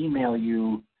to email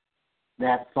you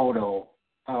that photo,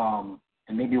 and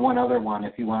maybe one other one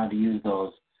if you wanted to use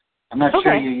those. I'm not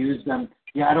sure you used them.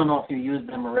 Yeah, I don't know if you used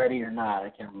them already or not. I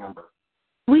can't remember.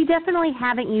 We definitely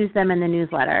haven't used them in the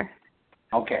newsletter.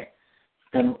 Okay.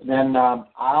 Then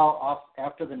I'll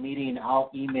after the meeting I'll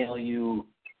email you.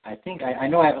 I think I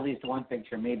know I have at least one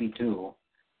picture, maybe two,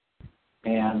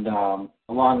 and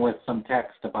along with some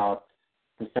text about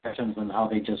the sessions and how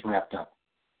they just wrapped up.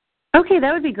 Okay,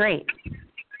 that would be great.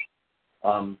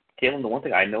 Caitlin, the one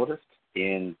thing I noticed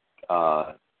in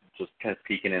just kind of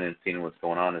peeking in and seeing what's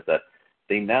going on is that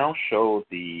they now show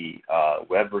the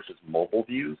web versus mobile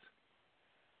views,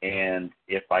 and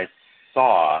if I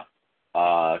saw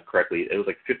correctly, it was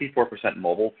like 54%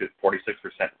 mobile, 46%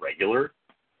 regular.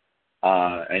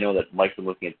 I know that Mike's been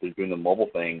looking at doing the mobile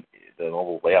thing, the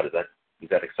mobile layout. Is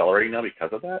that accelerating now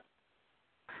because of that?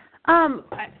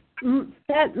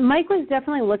 That Mike was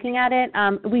definitely looking at it.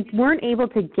 We weren't able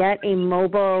to get a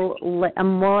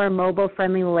more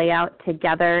mobile-friendly layout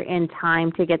together in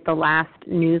time to get the last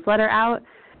newsletter out.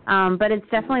 But it's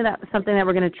definitely something that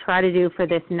we're going to try to do for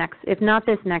this next, if not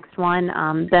this next one,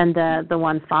 then the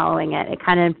one following it.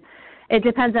 It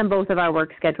depends on both of our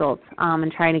work schedules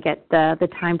and trying to get the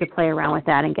time to play around with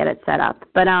that and get it set up.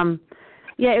 But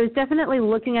yeah, it was definitely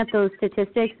looking at those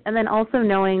statistics and then also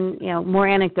knowing, more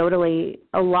anecdotally,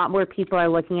 a lot more people are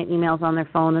looking at emails on their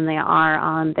phone than they are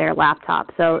on their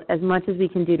laptop. So as much as we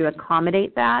can do to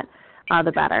accommodate that,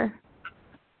 the better.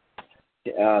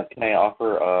 Can I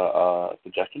offer a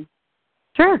suggestion?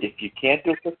 Sure. If you can't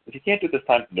do it this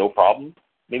time, no problem.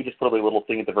 Maybe just put a little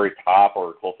thing at the very top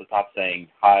or close to the top saying,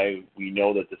 "Hi, we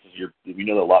know that we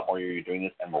know that a lot more you're doing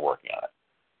this, and we're working on it."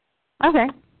 Okay.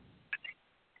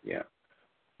 Yeah.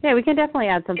 Yeah, we can definitely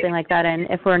add something like that in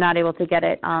if we're not able to get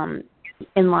it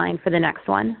in line for the next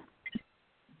one.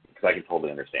 Because I can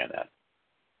totally understand that.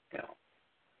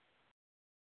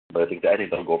 But I think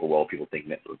that'll go over well if people think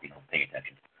that paying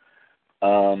attention.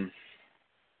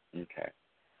 Okay.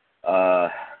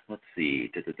 Let's see.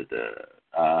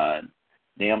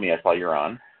 Naomi, I saw you're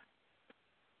on.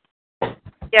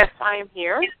 Yes, I am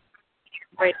here.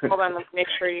 Wait, hold on. Let's make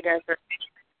sure you guys are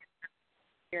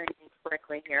hearing me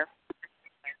correctly here.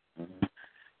 Mm-hmm.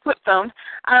 Flip phone.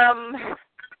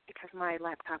 Because my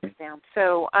laptop is down.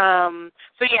 So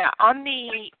yeah, on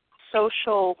the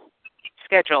social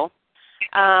schedule,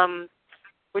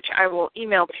 which I will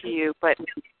email to you, but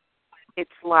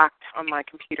it's locked on my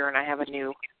computer, and I have a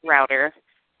new router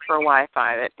for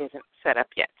Wi-Fi that isn't set up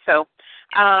yet. So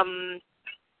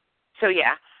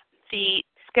yeah, the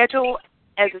schedule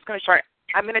as it's going to start,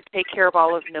 I'm going to take care of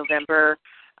all of November,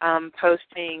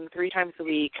 posting 3 times a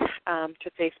week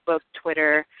to Facebook,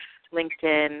 Twitter,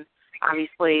 LinkedIn.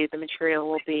 Obviously, the material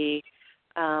will be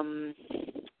a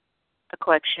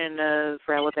collection of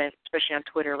relevant, especially on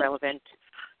Twitter, relevant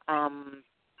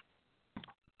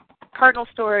Cardinal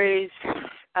stories,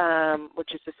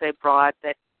 which is to say broad,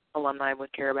 that alumni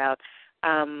would care about.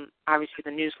 Obviously,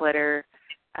 the newsletter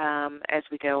as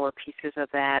we go, or pieces of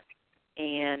that,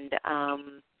 and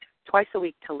twice a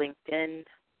week to LinkedIn.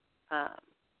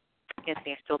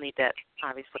 Anthony, I still need that,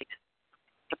 obviously,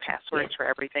 the passwords for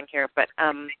everything here, but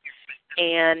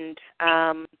and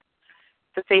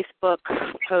the Facebook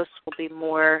posts will be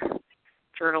more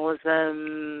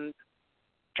journalism,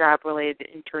 job-related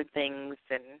intern things,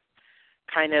 and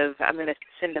kind of, I'm going to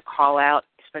send a call out,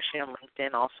 especially on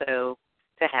LinkedIn also,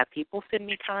 to have people send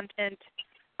me content,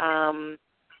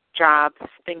 jobs,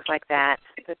 things like that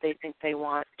they think they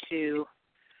want to,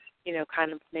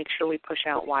 kind of make sure we push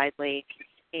out widely,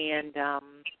 and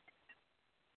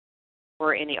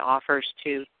or any offers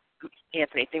to,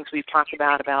 Anthony, things we've talked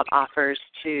about offers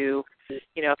to,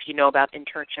 if you know about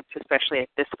internships, especially at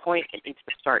this point, it needs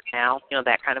to start now,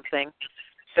 that kind of thing.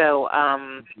 So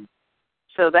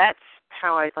so that's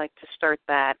how I'd like to start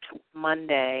that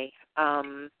Monday.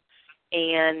 And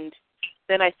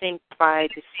then I think by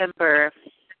December,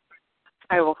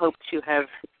 I will hope to have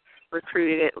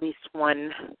recruited at least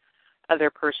one other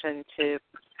person to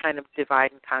kind of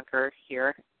divide and conquer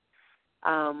here.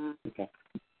 Okay.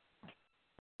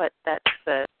 But that's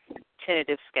the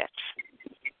tentative sketch.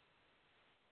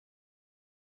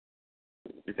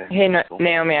 Okay. Hey,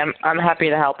 Naomi, I'm happy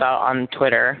to help out on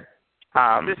Twitter.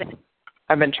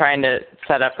 I've been trying to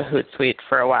set up a Hootsuite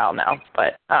for a while now,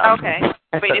 but okay.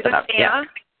 Wait, is it Anna?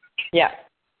 Yeah.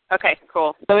 Okay,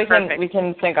 cool. So we Perfect.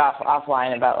 can sync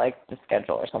offline about like the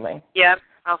schedule or something. Yep,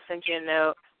 I'll send you a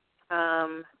note.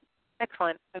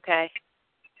 Excellent. Okay.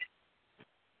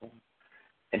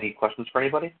 Any questions for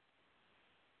anybody?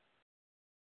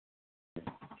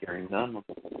 Hearing none,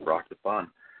 we'll rock this on.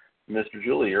 Mr.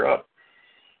 Julie, you're up.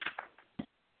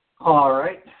 All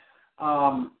right.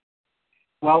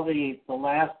 Well, the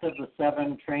last of the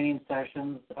 7 training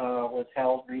sessions was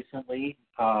held recently.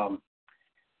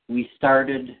 We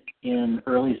started in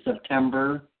early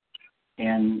September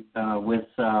and with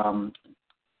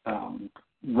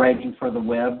writing for the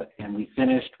web, and we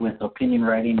finished with opinion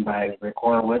writing by Rick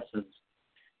Horowitz, as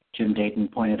Jim Dayton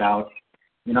pointed out.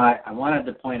 You know, I wanted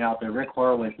to point out that Rick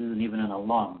Horowitz isn't even an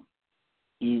alum.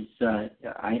 He's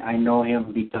I know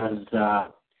him because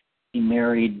he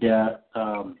married a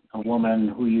woman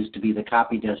who used to be the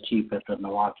copy desk chief at the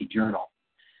Milwaukee Journal,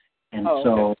 and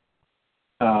so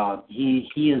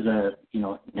he is a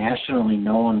nationally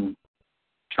known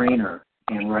trainer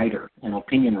and writer, an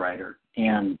opinion writer,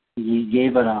 and he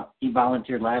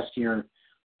volunteered last year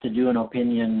to do an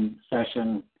opinion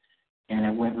session, and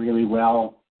it went really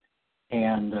well.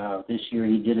 And this year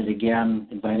he did it again,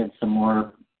 invited some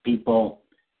more people,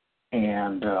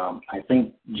 and I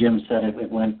think Jim said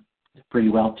it went pretty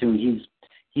well too.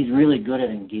 He's really good at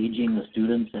engaging the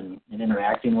students and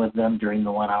interacting with them during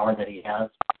the 1 hour that he has.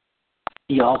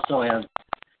 He also has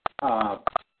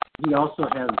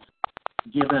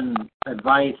given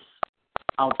advice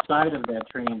outside of that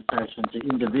training session to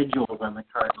individuals on the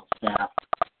Cardinal staff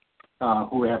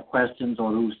who have questions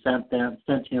or who sent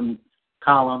him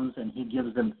columns, and he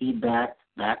gives them feedback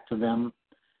back to them.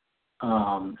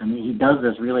 I mean, he does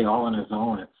this really all on his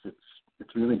own.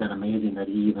 It's really been amazing that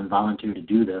he even volunteered to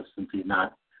do this since he's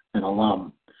not an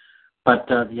alum. But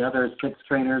the other 6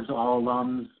 trainers, all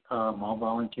alums, all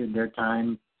volunteered their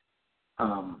time.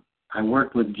 I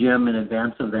worked with Jim in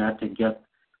advance of that to get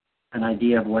an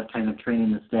idea of what kind of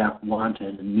training the staff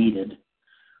wanted and needed.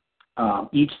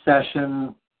 Each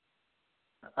session,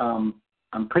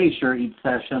 I'm pretty sure each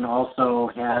session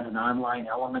also had an online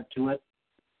element to it.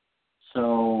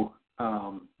 So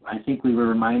I think we were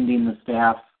reminding the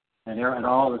staff at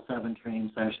all the 7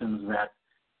 training sessions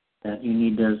that you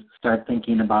need to start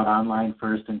thinking about online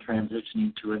first and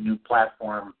transitioning to a new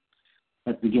platform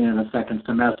at the beginning of the second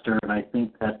semester. And I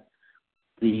think that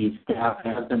the staff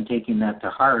has been taking that to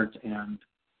heart, and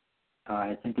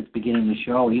I think it's beginning to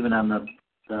show. Even on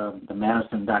the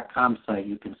Madison.com site,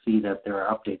 you can see that there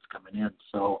are updates coming in.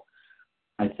 So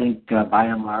I think by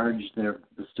and large, the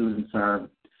students are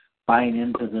buying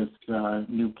into this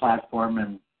new platform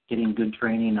and getting good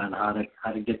training on how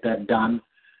to get that done.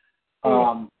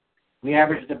 We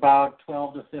averaged about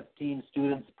 12 to 15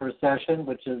 students per session,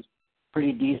 which is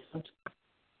pretty decent.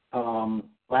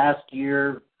 Last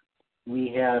year, we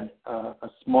had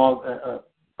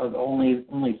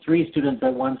only 3 students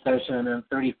at one session and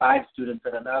 35 students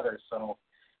at another, so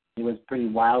it was pretty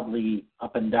wildly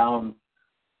up and down.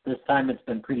 This time it's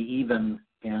been pretty even,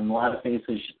 and a lot of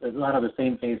the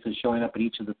same faces showing up at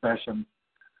each of the sessions.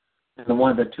 And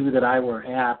the 2 that I were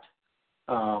at,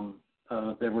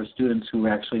 there were students who were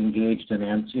actually engaged in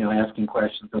asking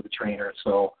questions of the trainer.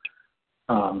 So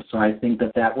I think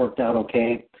that worked out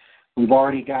okay. We've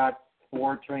already got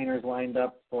 4 trainers lined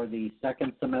up for the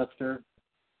second semester.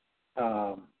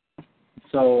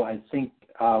 So I think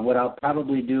what I'll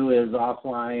probably do is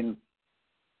offline,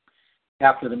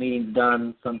 after the meeting's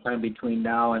done, sometime between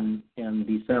now and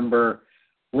December,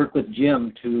 work with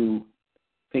Jim to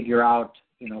figure out,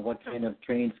 what kind of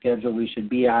training schedule we should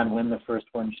be on, when the first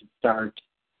one should start.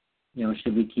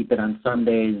 Should we keep it on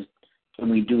Sundays? Can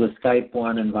we do a Skype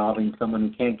one involving someone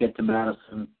who can't get to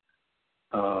Madison?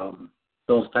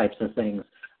 Those types of things.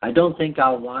 I don't think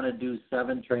I'll want to do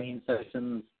 7 training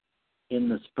sessions in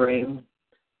the spring.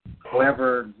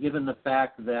 However, given the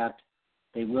fact that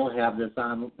they will have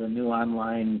the new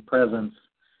online presence,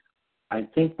 I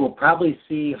think we'll probably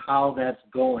see how that's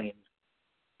going.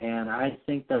 And I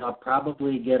think that I'll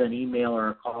probably get an email or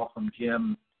a call from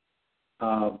Jim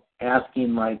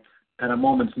asking, like, at a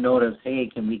moment's notice, hey,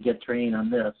 can we get training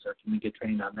on this or can we get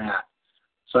training on that?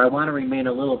 So I want to remain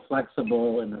a little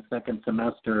flexible in the second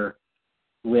semester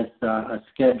with a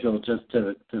schedule just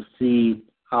to see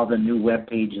how the new web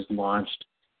page is launched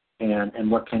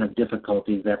and what kind of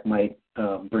difficulties that might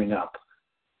bring up.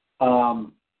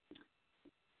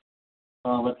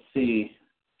 Let's see.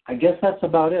 I guess that's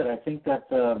about it. I think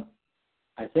the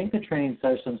training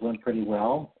sessions went pretty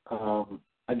well.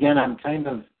 Again, I'm kind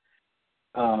of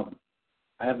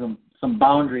I have some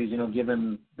boundaries,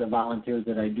 given the volunteers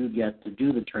that I do get to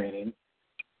do the training.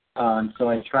 So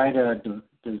I try to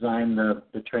design the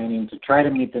training to try to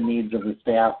meet the needs of the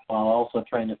staff while also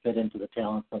trying to fit into the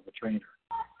talents of the trainer.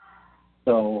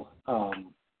 So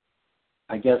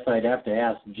I guess I'd have to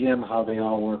ask Jim how they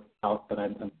all worked out, but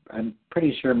I'm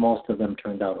pretty sure most of them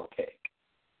turned out okay.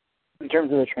 In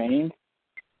terms of the training?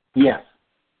 Yes.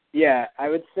 Yeah, I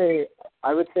would say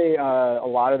a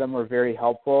lot of them were very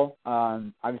helpful.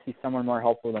 Obviously, some were more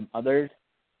helpful than others,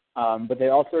 but they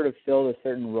all sort of filled a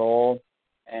certain role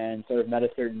and sort of met a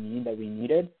certain need that we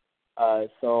needed.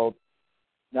 So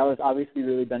that was obviously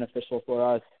really beneficial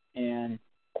for us. And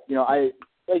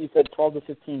like you said, 12 to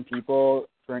 15 people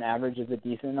for an average is a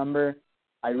decent number.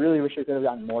 I really wish I could have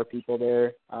gotten more people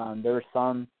there. There were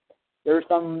some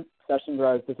sessions where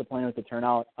I was disappointed with the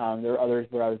turnout. There were others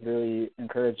where I was really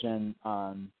encouraged and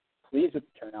pleased with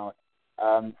the turnout.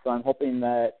 So I'm hoping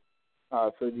that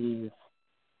for these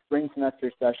spring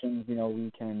semester sessions,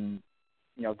 we can,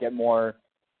 get more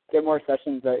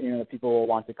sessions that people will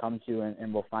want to come to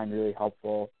and will find really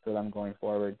helpful for them going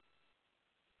forward.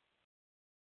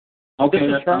 Okay,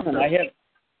 Mr. Sherman,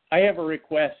 I have a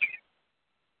request.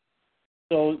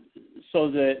 So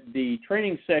the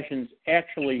training sessions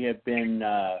actually have been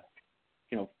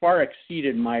far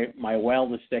exceeded my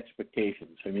wildest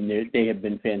expectations. I mean, they have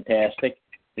been fantastic,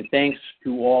 and thanks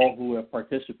to all who have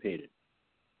participated.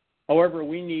 However,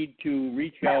 we need to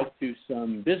reach out to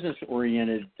some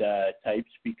business-oriented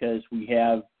types because we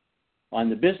have, on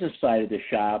the business side of the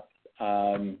shop,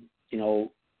 a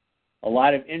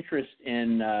lot of interest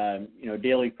in,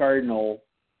 Daily Cardinal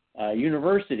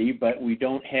University, but we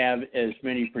don't have as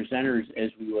many presenters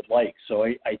as we would like. So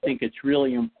I think it's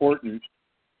really important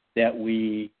that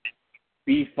we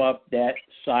beef up that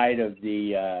side of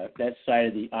the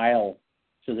aisle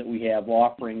so that we have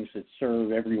offerings that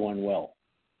serve everyone well.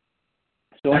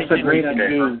 So anything we can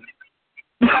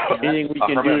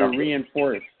do to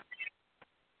reinforce.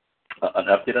 An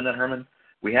update on that, Herman?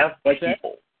 We have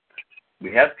people.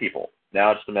 We have people.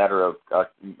 Now it's just a matter of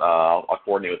I'll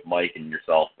coordinate with Mike and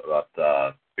yourself about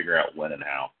figuring out when and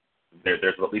how. There's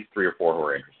at least 3 or 4 who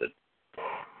are interested.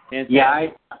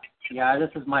 Yeah,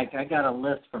 this is Mike. I got a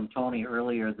list from Tony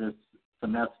earlier this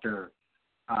semester.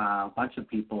 A bunch of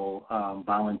people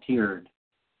volunteered.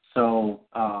 So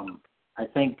I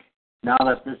think now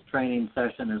that this training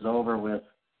session is over with,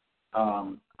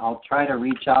 I'll try to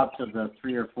reach out to the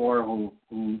 3 or 4 who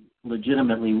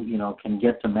legitimately, can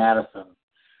get to Madison.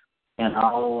 And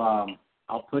I'll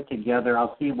put together,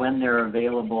 I'll see when they're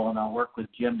available, and I'll work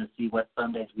with Jim to see what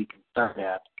Sundays we can start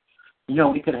at.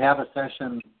 We could have a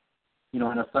session,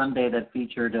 on a Sunday that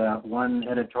featured one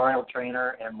editorial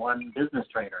trainer and one business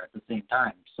trainer at the same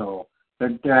time. So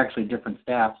they're actually different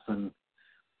staffs, and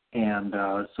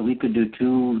so we could do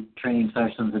 2 training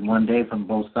sessions in one day from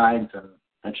both sides, and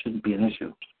that shouldn't be an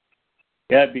issue.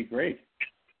 Yeah, that'd be great.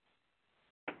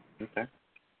 Okay.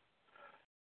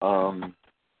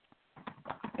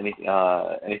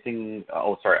 Anything?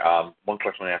 Oh, sorry. One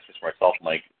question I asked just for myself,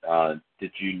 Mike.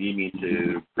 Did you need me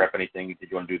to prep anything? Did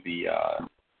you want to do the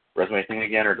resume thing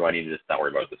again, or do I need to just not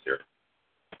worry about it this year?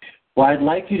 Well, I'd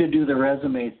like you to do the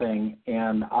resume thing,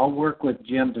 and I'll work with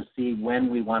Jim to see when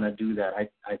we want to do that.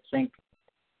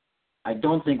 I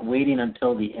don't think waiting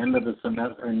until the end of the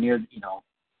semester, or near,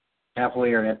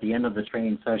 halfway or at the end of the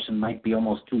training session might be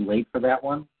almost too late for that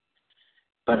one.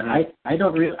 But I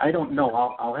don't know.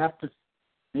 I'll have to.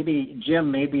 Maybe,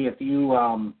 Jim, if you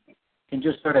can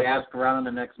just sort of ask around in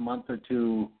the next month or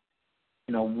two,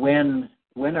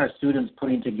 when are students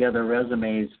putting together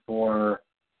resumes for,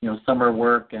 summer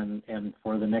work and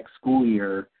for the next school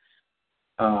year.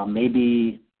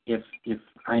 Maybe if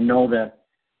I know that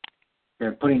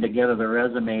they're putting together the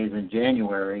resumes in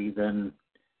January, then,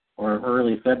 or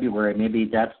early February, maybe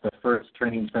that's the first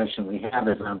training session we have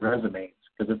is on resumes,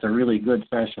 because it's a really good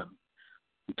session.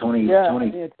 Tony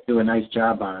do a nice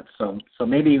job on it. So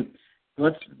maybe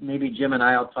Jim and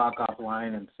I'll talk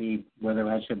offline and see whether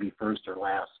that should be first or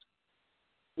last.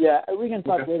 Yeah, we can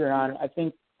talk later on. I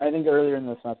think earlier in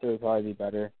the semester would probably be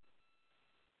better.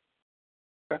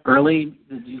 Early?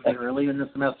 Did you say early in the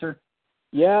semester?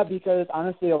 Yeah, because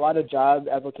honestly, a lot of job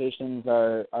applications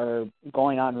are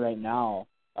going on right now.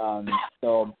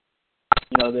 So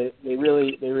they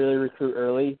really recruit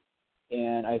early.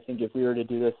 And I think if we were to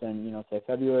do this in, say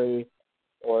February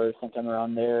or sometime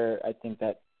around there, I think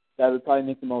that would probably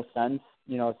make the most sense,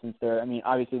 since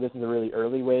obviously this is a really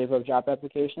early wave of job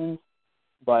applications,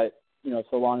 but,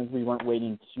 so long as we weren't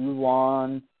waiting too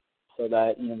long so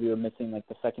that, we were missing like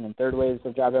the second and third waves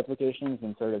of job applications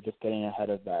and sort of just getting ahead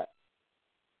of that.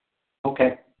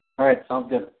 Okay. All right. Sounds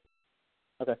good.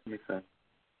 Okay. Makes sense.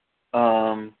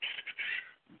 Let's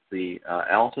see.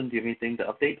 Allison, do you have anything to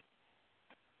update?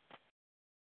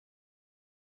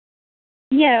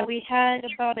 Yeah, we had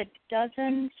about a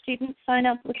dozen students sign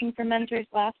up looking for mentors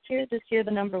last year. This year the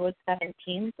number was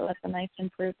 17, so that's a nice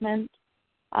improvement.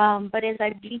 But as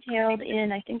I've detailed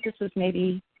in, I think this was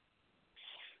maybe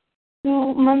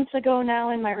 2 months ago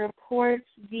now in my reports,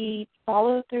 the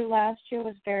follow-through last year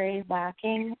was very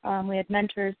lacking. We had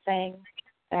mentors saying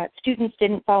that students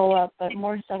didn't follow up, but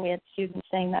more so we had students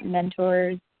saying that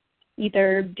mentors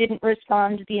either didn't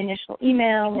respond to the initial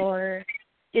email or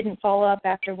didn't follow up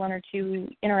after 1 or 2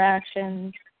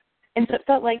 interactions. And so it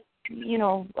felt like, you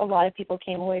know, a lot of people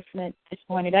came away from it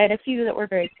disappointed. I had a few that were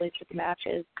very pleased with the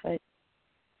matches, but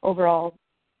overall,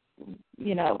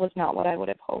 you know, it was not what I would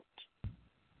have hoped.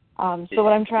 So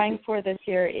what I'm trying for this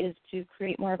year is to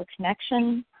create more of a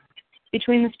connection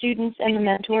between the students and the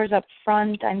mentors up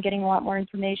front. I'm getting a lot more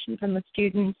information from the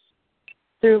students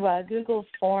through a Google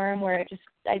form where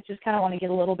I just kind of want to get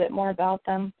a little bit more about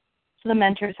them. So the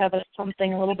mentors have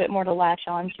something a little bit more to latch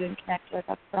on to and connect with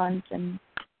up front, and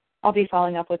I'll be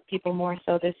following up with people more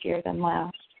so this year than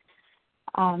last.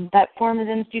 That form is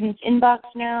in students' inbox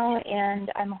now,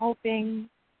 and I'm hoping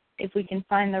if we can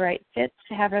find the right fits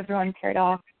to have everyone paired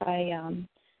off by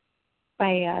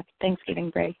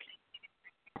Thanksgiving break.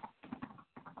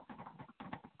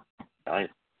 Nice.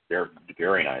 They're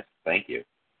very nice. Thank you.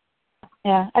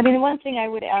 Yeah. I mean, one thing I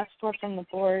would ask for from the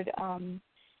board,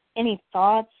 any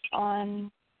thoughts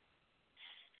on,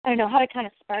 I don't know, how to kind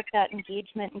of spark that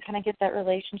engagement and kind of get that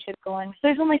relationship going. So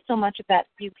there's only so much of that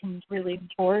you can really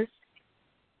force,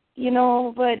 you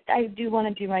know, but I do want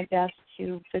to do my best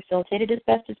to facilitate it as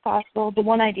best as possible. The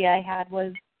one idea I had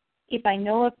was if I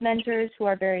know of mentors who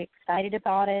are very excited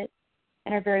about it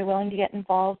and are very willing to get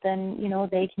involved, then, you know,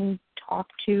 they can talk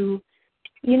to,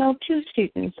 you know, 2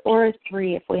 students or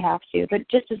 3 if we have to, but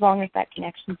just as long as that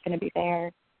connection's going to be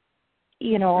there,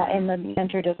 you know, and the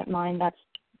mentor doesn't mind. That's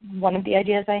one of the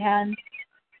ideas I had.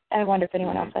 I wonder if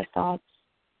anyone else has thoughts.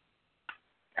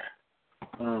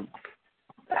 The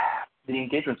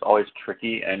engagement's always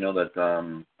tricky. I know that I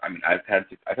mean I've had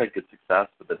good success,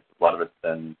 but a lot of it's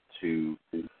been to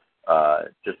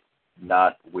just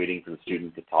not waiting for the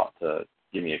student to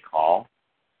give me a call.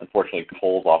 Unfortunately,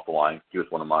 Cole's off the line. He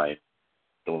was one of the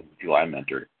people I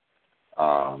mentored.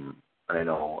 And I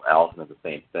know Allison did the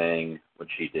same thing, what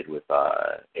she did with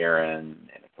Aaron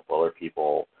and a couple other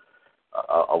people.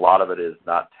 A lot of it is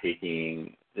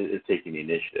taking the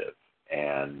initiative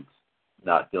and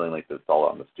not feeling like it's all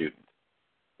on the student.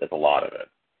 That's a lot of it.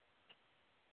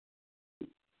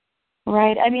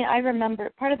 Right. I mean, I remember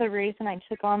part of the reason I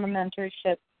took on the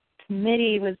mentorship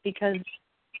committee was because,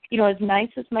 you know, as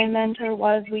nice as my mentor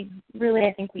was,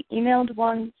 I think we emailed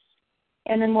once,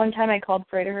 and then one time I called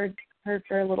her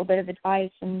for a little bit of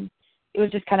advice, and it was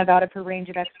just kind of out of her range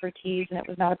of expertise, and it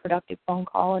was not a productive phone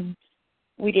call, and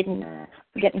we didn't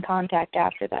get in contact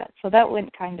after that. So that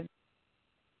went kind of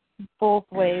both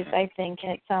ways, I think,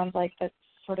 and it sounds like that's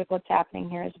sort of what's happening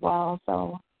here as well.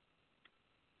 So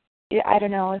yeah, I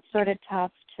don't know. It's sort of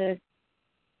tough to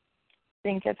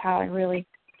think of how to really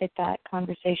get that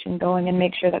conversation going and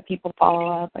make sure that people follow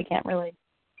up. I can't really,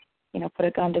 you know, put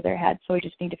a gun to their head, so we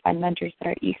just need to find mentors that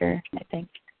are eager, I think.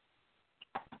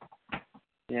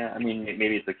 Yeah, I mean,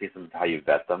 maybe it's a case of how you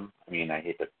vet them. I mean, I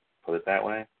hate to put it that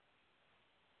way.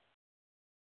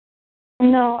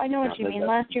 No, I know what you mean.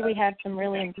 Last year we had some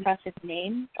really impressive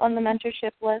names on the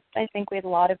mentorship list. I think we had a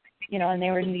lot of, you know, and they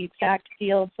were in the exact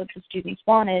fields that the students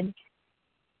wanted.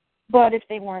 But if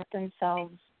they weren't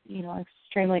themselves, you know,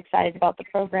 extremely excited about the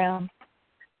program,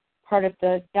 part of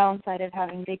the downside of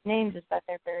having big names is that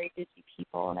they're very busy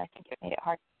people, and I think it made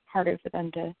it harder for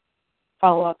them to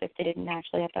follow up if they didn't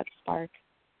actually have that spark.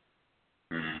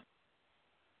 Mm-hmm.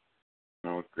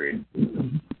 No, agreed.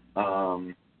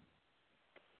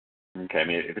 Okay, I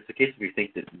mean, if it's a case of you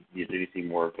think that you do see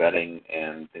more vetting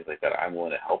and things like that, I'm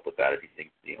willing to help with that. If you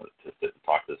think, you know, to sit and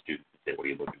talk to the students and say, what are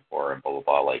you looking for, and blah, blah,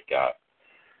 blah, like,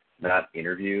 not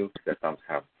interview, because that sounds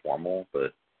kind of formal,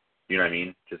 but, you know what I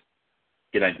mean? Just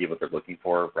get an idea what they're looking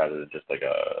for rather than just like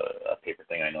a paper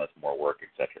thing. I know it's more work, et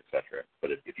cetera, et cetera.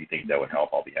 But if you think that would help,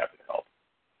 I'll be happy to help.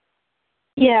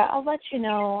 Yeah, I'll let you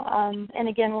know. And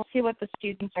again, we'll see what the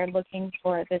students are looking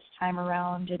for this time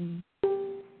around and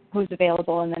who's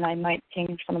available, and then I might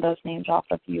ping some of those names off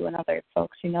of you and other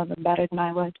folks who know them better than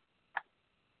I would.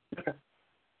 Okay.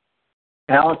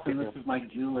 Allison, this is Mike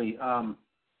Julie.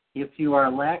 If you are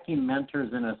lacking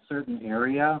mentors in a certain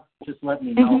area, just let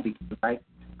me know, because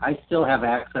I still have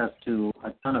access to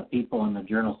a ton of people in the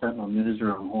Journal Sentinel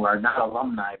newsroom who are not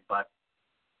alumni, but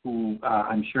who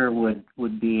I'm sure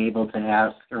would be able to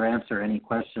ask or answer any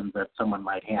questions that someone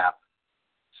might have.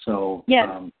 So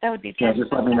yeah, that would be yeah,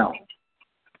 just let me know.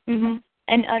 And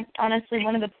And honestly,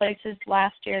 one of the places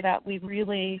last year that we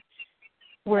really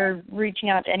were reaching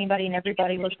out to anybody and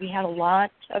everybody was we had a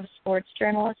lot of sports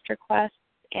journalist requests,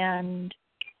 and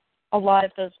a lot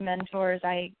of those mentors,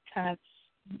 I kind of,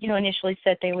 initially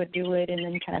said they would do it and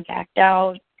then kind of backed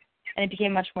out, and it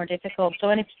became much more difficult. So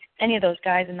if any of those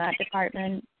guys in that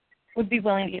department would be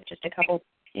willing to give just a couple,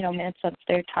 minutes of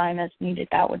their time as needed,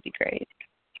 that would be great.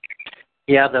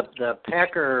 Yeah, the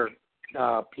Packer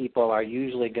people are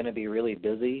usually going to be really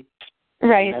busy.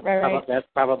 Right, Right. That's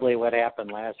probably what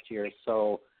happened last year.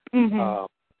 So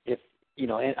if,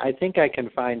 and I think I can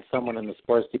find someone in the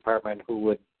sports department who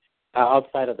would,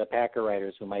 outside of the Packer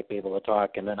writers, who might be able to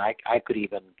talk, and then I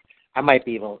might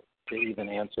be able to even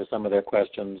answer some of their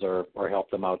questions or help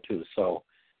them out too. So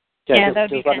that would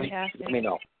be fantastic. Let me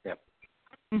know. Yeah.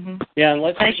 Mm-hmm. Yeah, and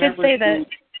I should say that.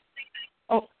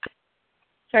 Oh,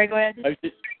 sorry. Go ahead.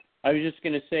 I was just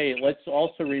going to say, let's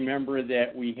also remember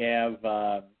that we have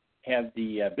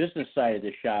the business side of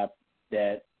the shop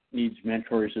that needs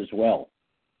mentors as well.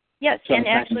 Yes, Sometimes.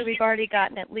 And actually we've already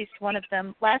gotten at least one of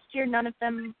them. Last year, none of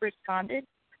them responded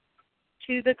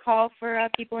to the call for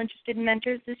people interested in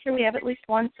mentors. This year we have at least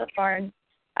one so far. And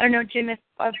I don't know, Jim, if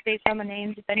based on the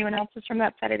names, if anyone else is from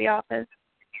that side of the office.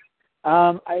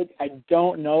 I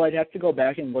don't know. I'd have to go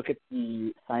back and look at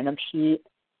the sign-up sheet.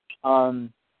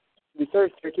 We sort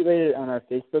of circulated on our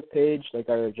Facebook page,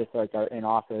 our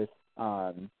in-office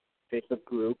Facebook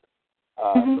group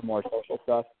for more social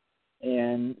stuff.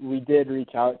 And we did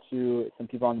reach out to some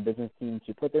people on the business team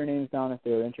to put their names down if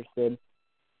they were interested.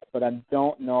 But I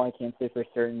don't know. I can't say for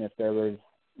certain if there was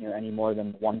any more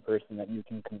than one person that you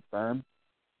can confirm.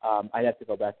 I'd have to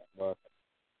go back and look.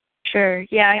 Sure.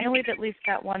 Yeah, I know we've at least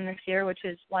got one this year, which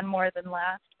is one more than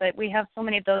last. But we have so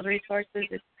many of those resources.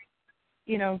 It's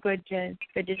good to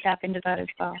tap into that as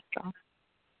well. So.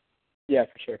 Yeah,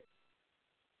 for sure.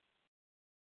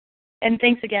 And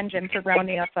thanks again, Jim, for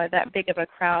rounding up that big of a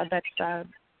crowd. That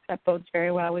bodes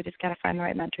very well. We just got to find the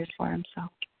right mentors for him. So.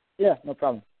 Yeah, no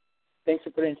problem. Thanks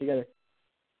for putting it together.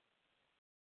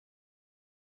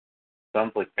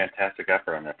 Sounds like fantastic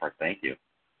effort on that part. Thank you.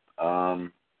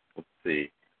 Let's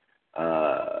see.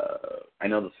 I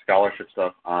know the scholarship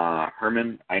stuff.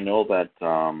 Herman, I know that.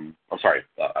 I'm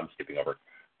skipping over.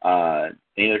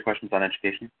 Any other questions on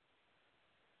education?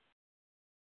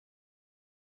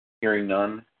 Hearing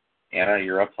none. Anna,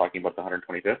 you're up talking about the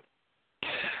 125th.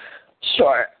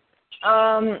 Sure.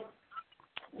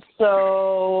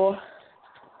 So,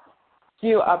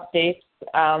 few updates.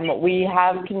 We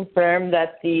have confirmed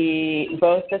that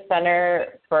both the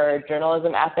Center for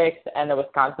Journalism Ethics and the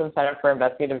Wisconsin Center for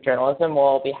Investigative Journalism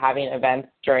will be having events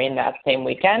during that same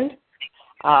weekend.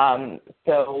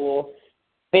 So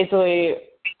basically,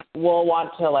 we'll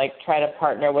want to try to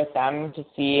partner with them to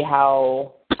see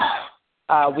how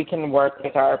we can work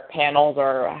with our panels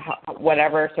or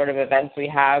whatever sort of events we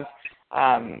have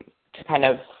to kind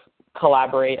of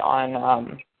collaborate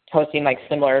on hosting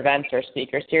similar events or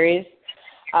speaker series.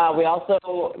 We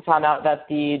also found out that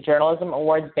the Journalism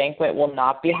Awards banquet will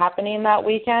not be happening that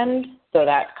weekend, so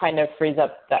that kind of frees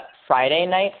up that Friday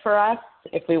night for us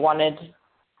if we wanted,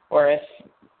 or if,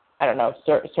 I don't know,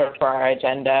 sort of for our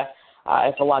agenda,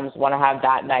 if alums want to have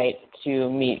that night to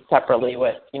meet separately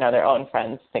with, their own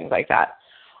friends, things like that.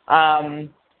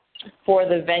 For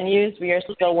the venues, we are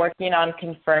still working on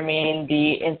confirming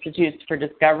the Institutes for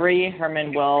Discovery.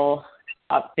 Herman will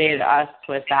update us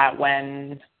with that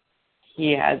when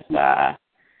he has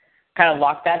kind of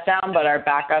locked that down, but our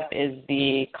backup is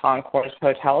the Concourse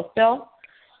Hotel still.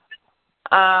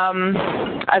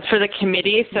 As for the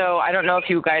committee, so I don't know if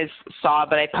you guys saw,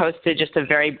 but I posted just a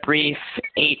very brief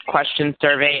 8-question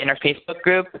survey in our Facebook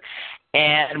group,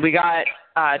 and we got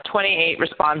 28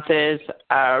 responses,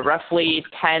 roughly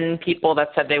 10 people that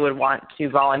said they would want to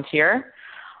volunteer.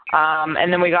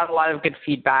 And then we got a lot of good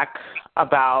feedback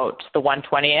about the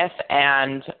 120th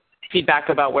and feedback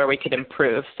about where we could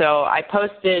improve. So I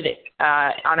posted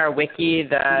on our wiki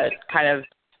the kind of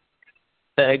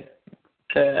the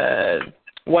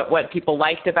what people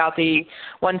liked about the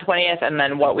 120th and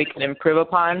then what we could improve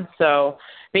upon. So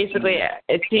basically,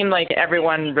 it seemed like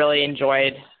everyone really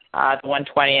enjoyed the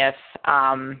 120th.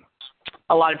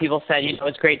 A lot of people said, it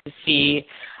was great to see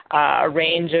a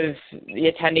range of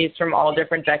the attendees from all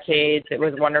different decades. It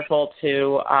was wonderful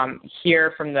to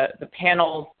hear from the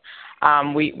panels.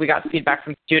 We got feedback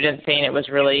from students saying it was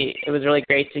really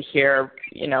great to hear,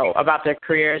 about their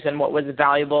careers and what was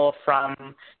valuable from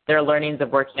their learnings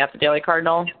of working at the Daily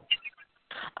Cardinal.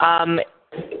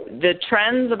 The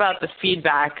trends about the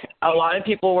feedback, a lot of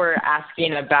people were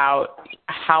asking about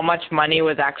how much money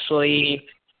was actually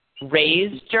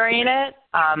raised during it.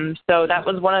 So that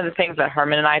was one of the things that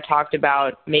Herman and I talked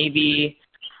about, maybe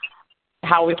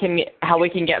how we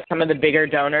can get some of the bigger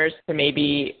donors to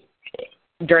maybe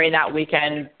during that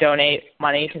weekend donate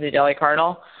money to the Daily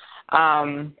Cardinal.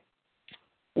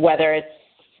 Whether it's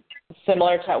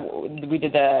similar to we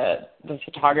did the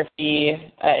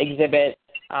photography exhibit,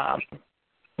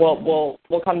 we'll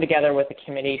come together with a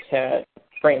committee to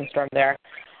brainstorm there.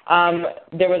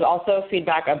 There was also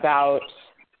feedback about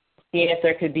seeing if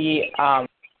there could be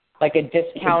like a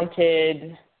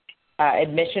discounted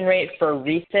admission rate for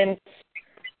recent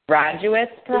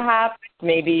graduates, perhaps.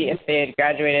 Maybe if they had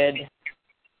graduated,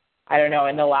 I don't know,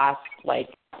 in the last like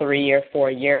 3 or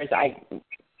 4 years.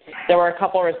 There were a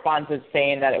couple responses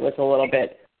saying that it was a little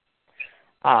bit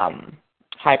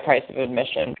high price of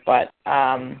admission, but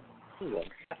and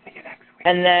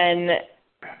then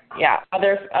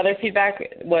other feedback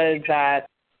was that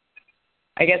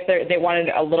I guess they wanted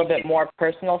a little bit more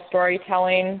personal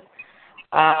storytelling.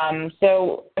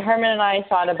 So Herman and I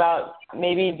thought about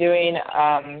maybe doing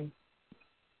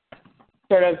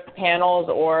sort of panels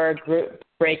or group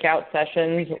breakout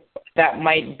sessions that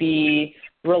might be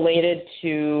related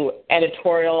to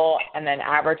editorial and then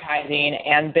advertising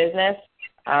and business,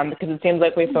 because it seems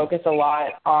like we focus a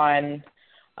lot on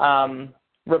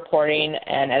reporting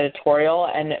and editorial,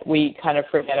 and we kind of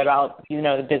forget about,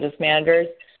 the business managers.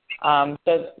 So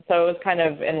it was kind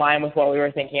of in line with what we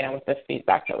were thinking and with the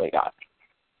feedback that we got.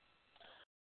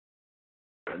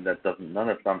 And none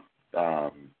of it sounds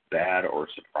bad or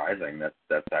surprising.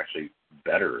 That's actually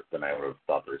better than I would have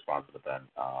thought the response would have been,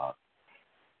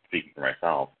 speaking for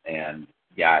myself. And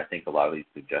yeah, I think a lot of these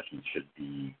suggestions should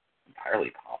be entirely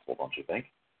possible, don't you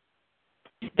think?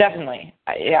 Definitely.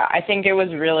 Yeah, I think it was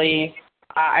really,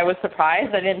 I was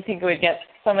surprised. I didn't think it would get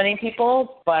so many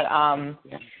people, but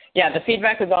the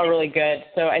feedback was all really good.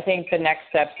 So I think the next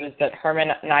steps is that Herman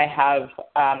and I have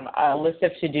a list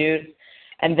of to-dos,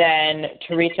 and then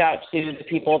to reach out to the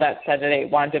people that said that they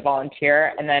wanted to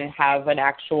volunteer, and then have an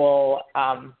actual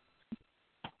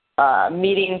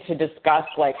meeting to discuss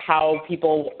like how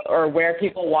people or where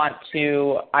people want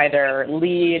to either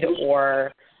lead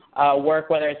or work,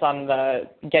 whether it's on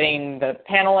getting the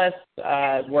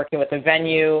panelists, working with the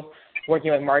venue,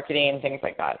 working with marketing, things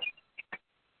like that.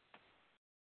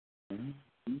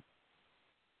 Mm-hmm.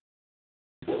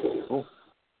 Cool.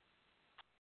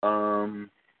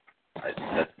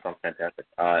 That sounds fantastic.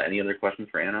 Any other questions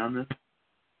for Anna on this?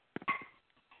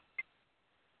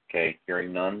 Okay,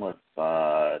 hearing none, let's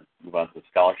move on to the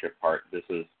scholarship part.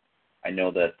 I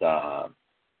know that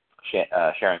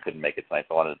Sharon couldn't make it tonight,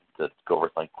 so I wanted to go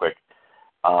over something quick.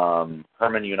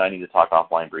 Herman, you and I need to talk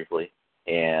offline briefly,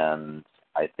 and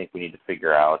I think we need to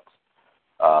figure out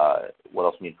what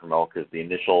else we need to promote, because the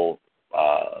initial,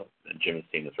 Jim has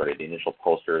seen this already, the initial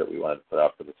poster that we wanted to put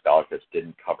out for the scholarships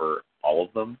didn't cover all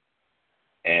of them.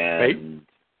 And, right.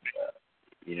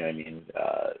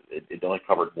 It only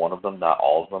covered one of them, not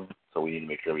all of them, so we need to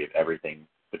make sure we have everything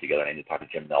put together. I need to talk to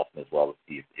Jim Nelson as well to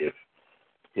see if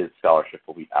his scholarship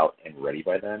will be out and ready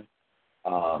by then.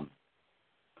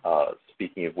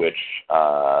 Speaking of which,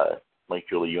 like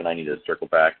Julie, you and I need to circle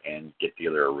back and get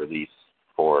together a release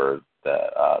for the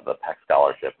PEC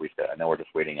scholarship. I know we're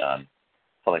just waiting on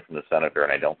something from the senator,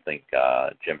 and I don't think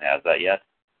Jim has that yet,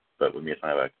 but we may just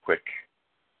have a quick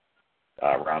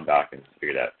round doc and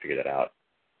figure that out.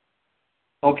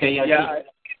 Okay,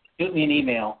 shoot me an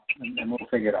email, and we'll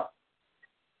figure it out.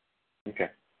 Okay.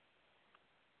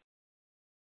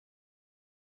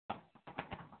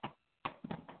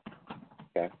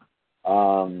 Okay.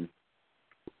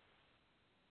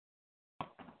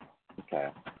 Okay.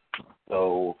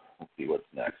 So let's see what's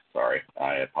next. Sorry,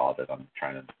 I apologize. I'm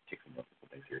trying to take some notes of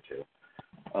things here too.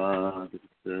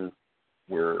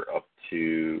 We're up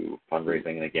to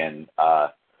fundraising, and again, I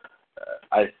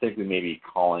think we may be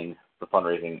calling the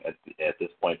fundraising at this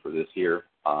point for this year.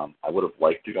 I would have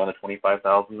liked to go to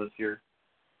 $25,000 this year,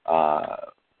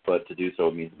 but to do so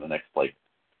means in the next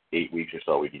 8 weeks or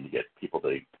so we need to get people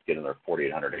to get in their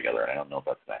 4,800 together, and I don't know if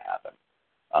that's going to happen.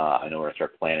 I know we're going to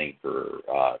start planning for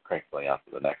cranking out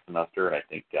for the next semester, and I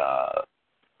think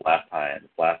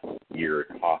last year it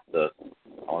cost us,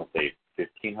 I want to say,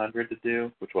 $1,500 to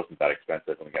do, which wasn't that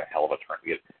expensive, and we got a hell of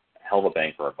a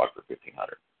bang for our buck for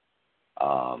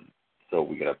 $1,500. So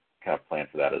we got to kind of plan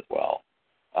for that as well.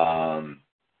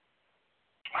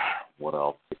 What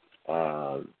else?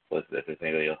 If there's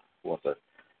anybody else who wants to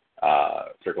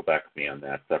circle back with me on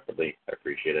that separately, I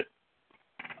appreciate it.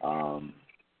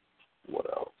 What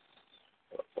else?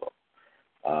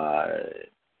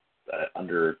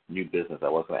 Under new business, I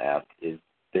was going to ask, is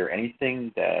there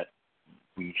anything that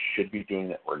we should be doing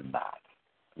that we're not?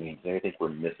 I mean, is there anything we're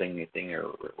missing, anything,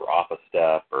 or we're off a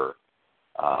step, or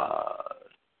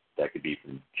that could be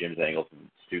from Jim's angle, from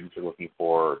students are looking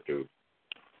for, or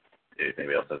if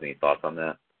anybody else has any thoughts on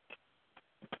that?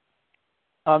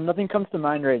 Nothing comes to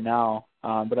mind right now,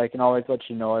 but I can always let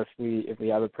you know if we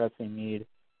have a pressing need.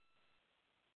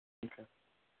 Okay.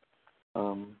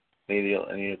 Any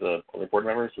of the other board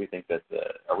members? We think that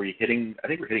are we hitting? I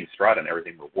think we're hitting stride on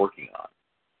everything we're working on.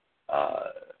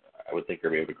 I would think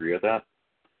everybody would agree with that.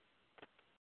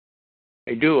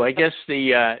 I do. I guess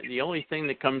the only thing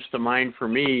that comes to mind for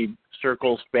me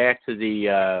circles back to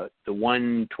the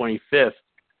 125th.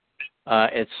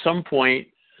 At some point,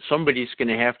 somebody's going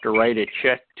to have to write a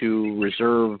check to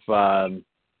reserve, to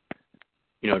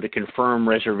confirm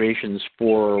reservations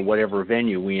for whatever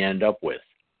venue we end up with.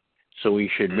 So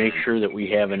we should make sure that we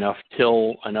have enough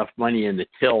money in the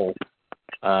till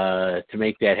to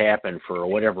make that happen for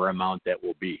whatever amount that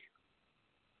will be.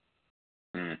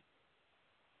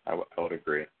 I would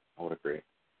agree.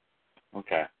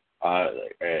 Okay.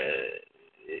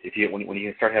 When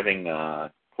you start having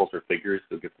closer figures,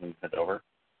 you'll get something sent over.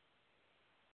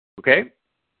 Okay.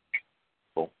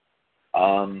 Cool.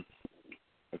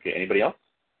 Okay. Anybody else?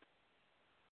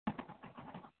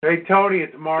 Hey Tony,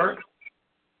 it's Mark.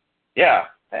 Yeah.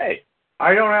 Hey.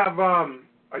 I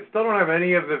still don't have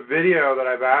any of the video that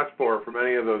I've asked for from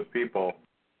any of those people.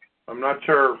 I'm not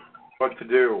sure what to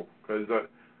do because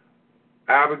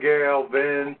Abigail,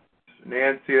 Vince,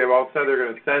 Nancy, they've all said they're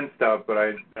going to send stuff, but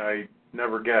I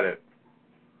never get it.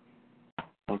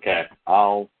 Okay.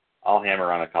 I'll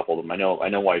hammer on a couple of them. I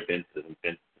know why Vince isn't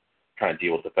been trying to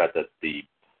deal with the fact that the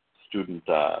student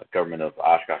government of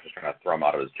Oshkosh is trying to throw him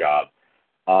out of his job.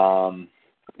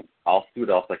 I'll see what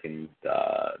else I can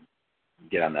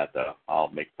get on that, though. I'll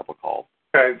make a couple calls.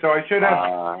 Okay, so I should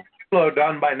have flow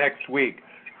done by next week,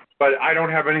 but I don't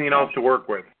have anything else to work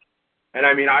with. And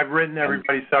I mean, I've written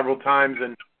everybody several times,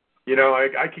 and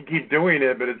I can keep doing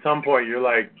it, but at some point you're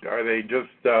like, are they just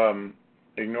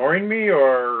ignoring me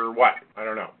or what? I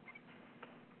don't know.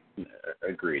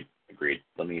 Agreed.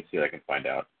 Let me see what I can find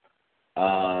out.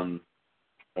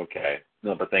 Okay.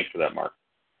 No, but thanks for that, Mark.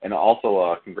 And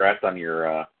also, congrats on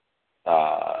your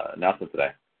announcement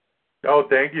today. Oh,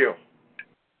 thank you.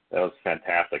 That was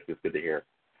fantastic. It's good to hear.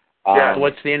 Yeah.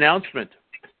 What's the announcement?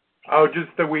 Oh,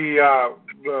 just that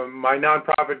my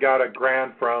nonprofit got a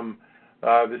grant from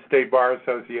the State Bar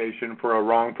Association for a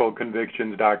wrongful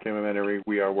convictions documentary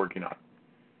we are working on.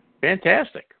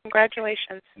 Fantastic.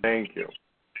 Congratulations. Thank you.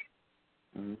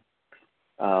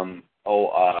 Mm-hmm.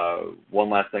 One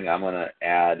last thing I'm going to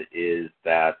add is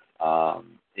that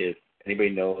if anybody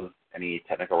knows any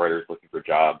technical writers looking for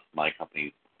jobs, my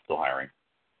company's still hiring.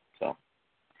 So,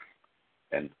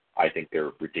 and I think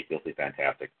they're ridiculously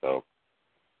fantastic. So,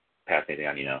 pass anything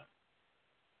on,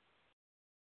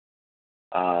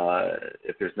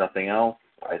 If there's nothing else,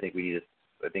 I think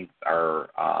our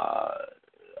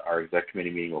exec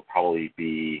committee meeting will probably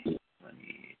be. Let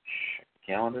me check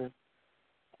the calendar.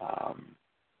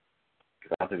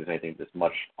 Because I don't think there's anything this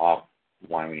much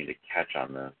offline we need to catch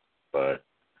on this, but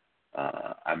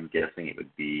I'm guessing it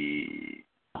would be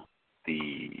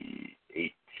the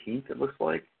 18th. It looks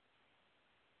like.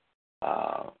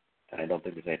 And I don't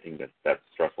think there's anything that's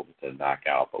stressful to knock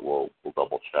out, but we'll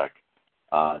double check.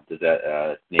 Does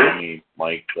that Naomi,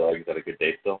 Mike, Doug, is that a good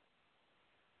date still?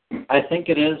 I think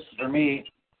it is for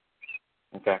me.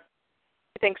 Okay.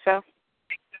 I think so.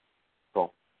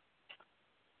 Cool.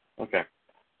 Okay.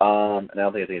 And I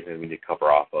don't think there's anything we need to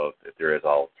cover off of. If there is,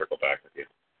 I'll circle back with you.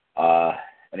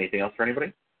 Anything else for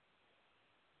anybody?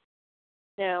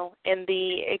 No. In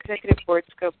the executive board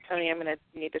scope, Tony, I'm going to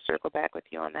need to circle back with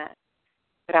you on that.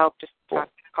 But I'll just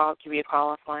give you a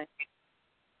call offline.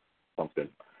 Sounds good.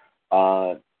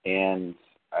 And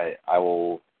I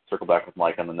will circle back with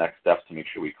Mike on the next steps to make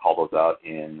sure we call those out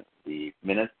in the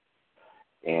minutes.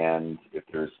 And if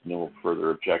there's no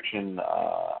further objection,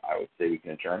 I would say we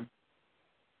can adjourn.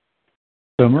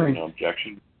 So moved. No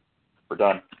objection. We're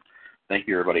done. Thank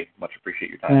you, everybody. Much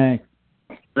appreciate your time.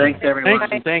 Thanks, everyone.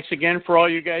 Thanks, and thanks again for all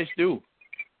you guys do.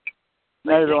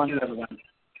 Night, everyone. Thank you, everyone.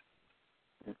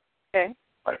 Okay.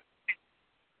 Bye.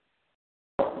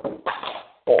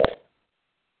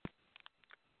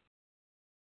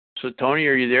 So, Tony,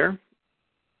 are you there?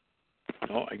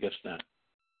 No, I guess not.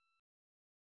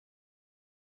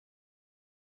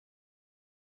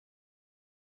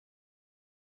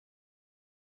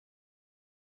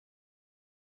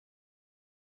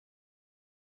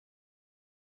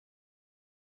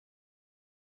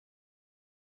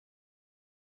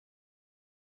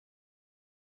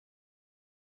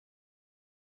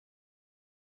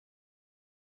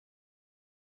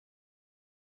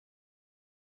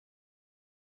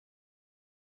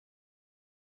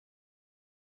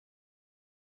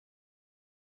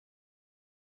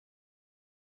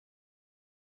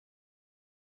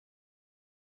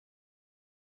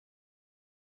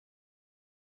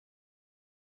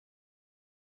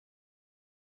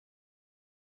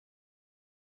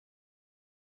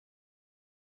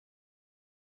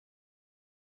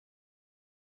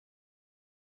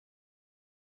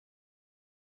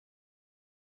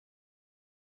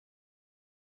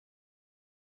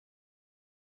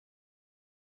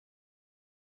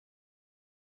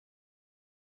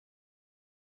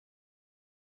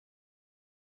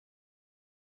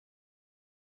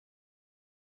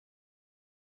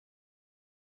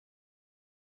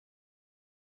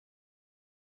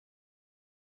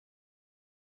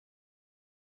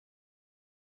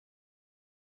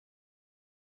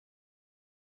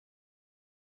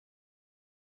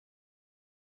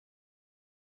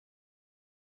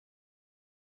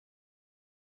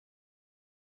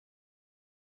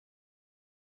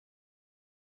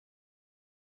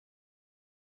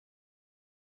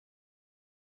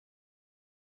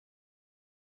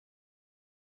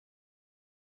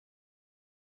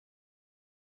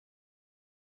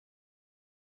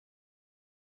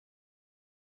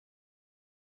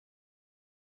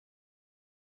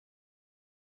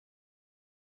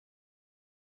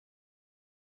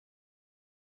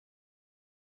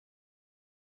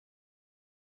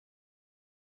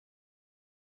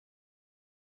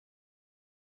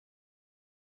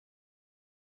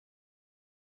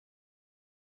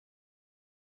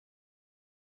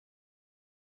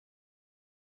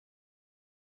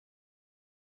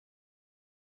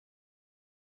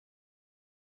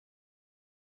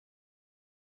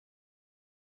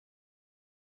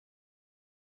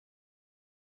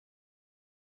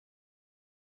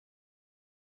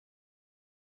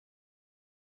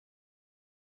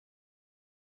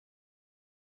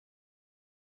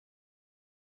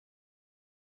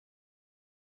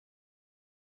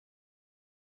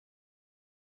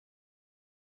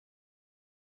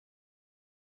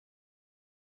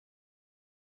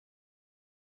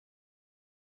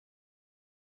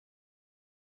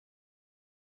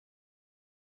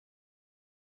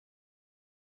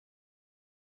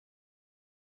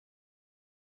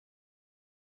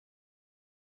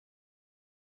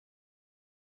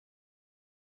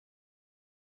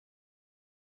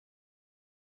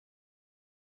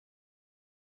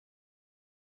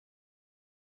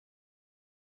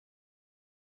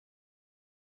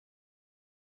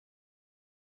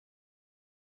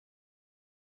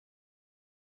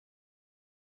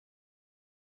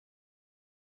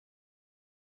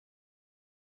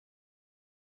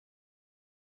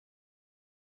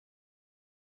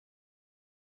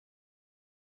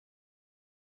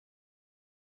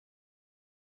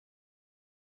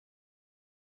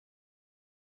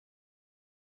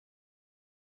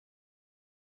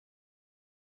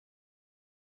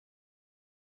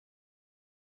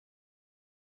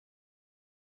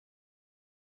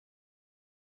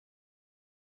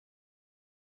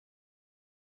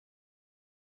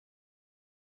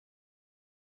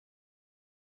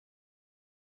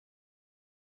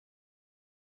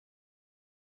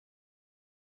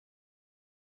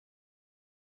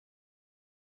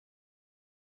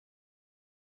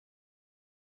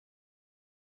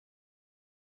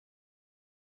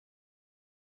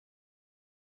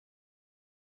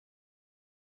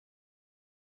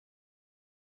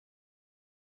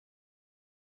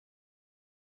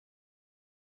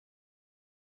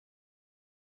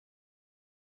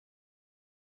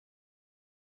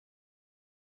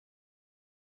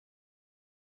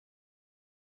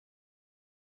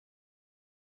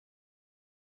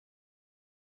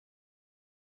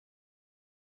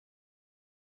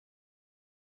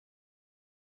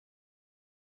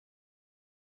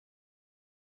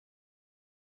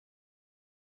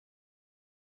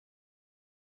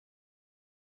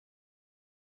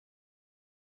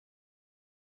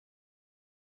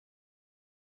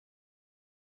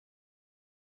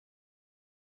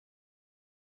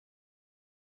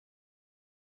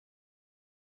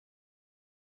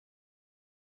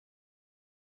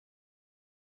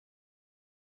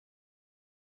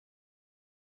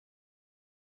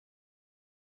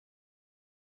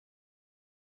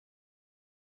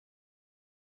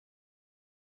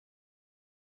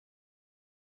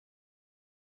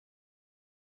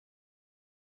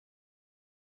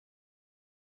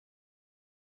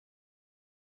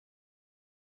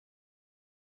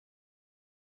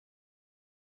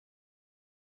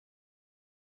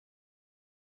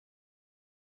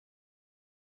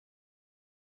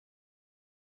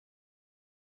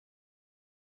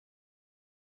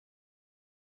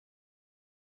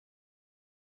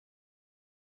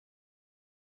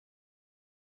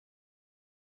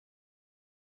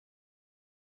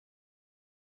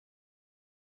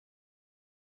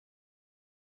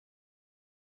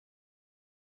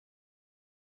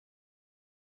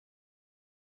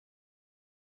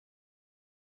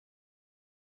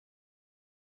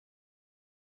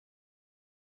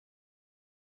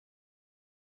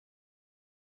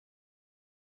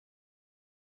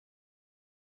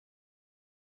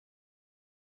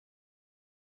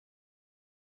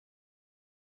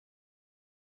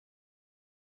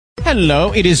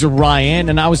 Hello, it is Ryan,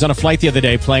 and I was on a flight the other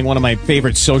day playing one of my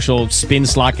favorite social spin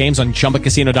slot games on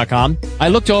ChumbaCasino.com. I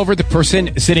looked over at the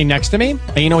person sitting next to me,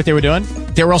 and you know what they were doing?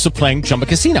 They were also playing Chumba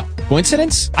Casino.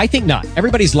 Coincidence? I think not.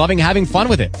 Everybody's loving having fun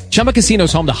with it. Chumba Casino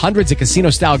is home to hundreds of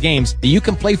casino-style games that you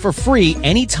can play for free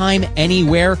anytime,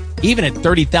 anywhere, even at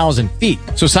 30,000 feet.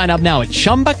 So sign up now at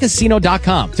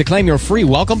ChumbaCasino.com to claim your free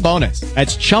welcome bonus.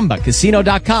 That's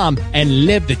ChumbaCasino.com and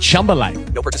live the Chumba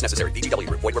life. No purchase necessary. DCAA.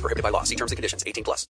 Void where prohibited by law. See terms and conditions. 18+.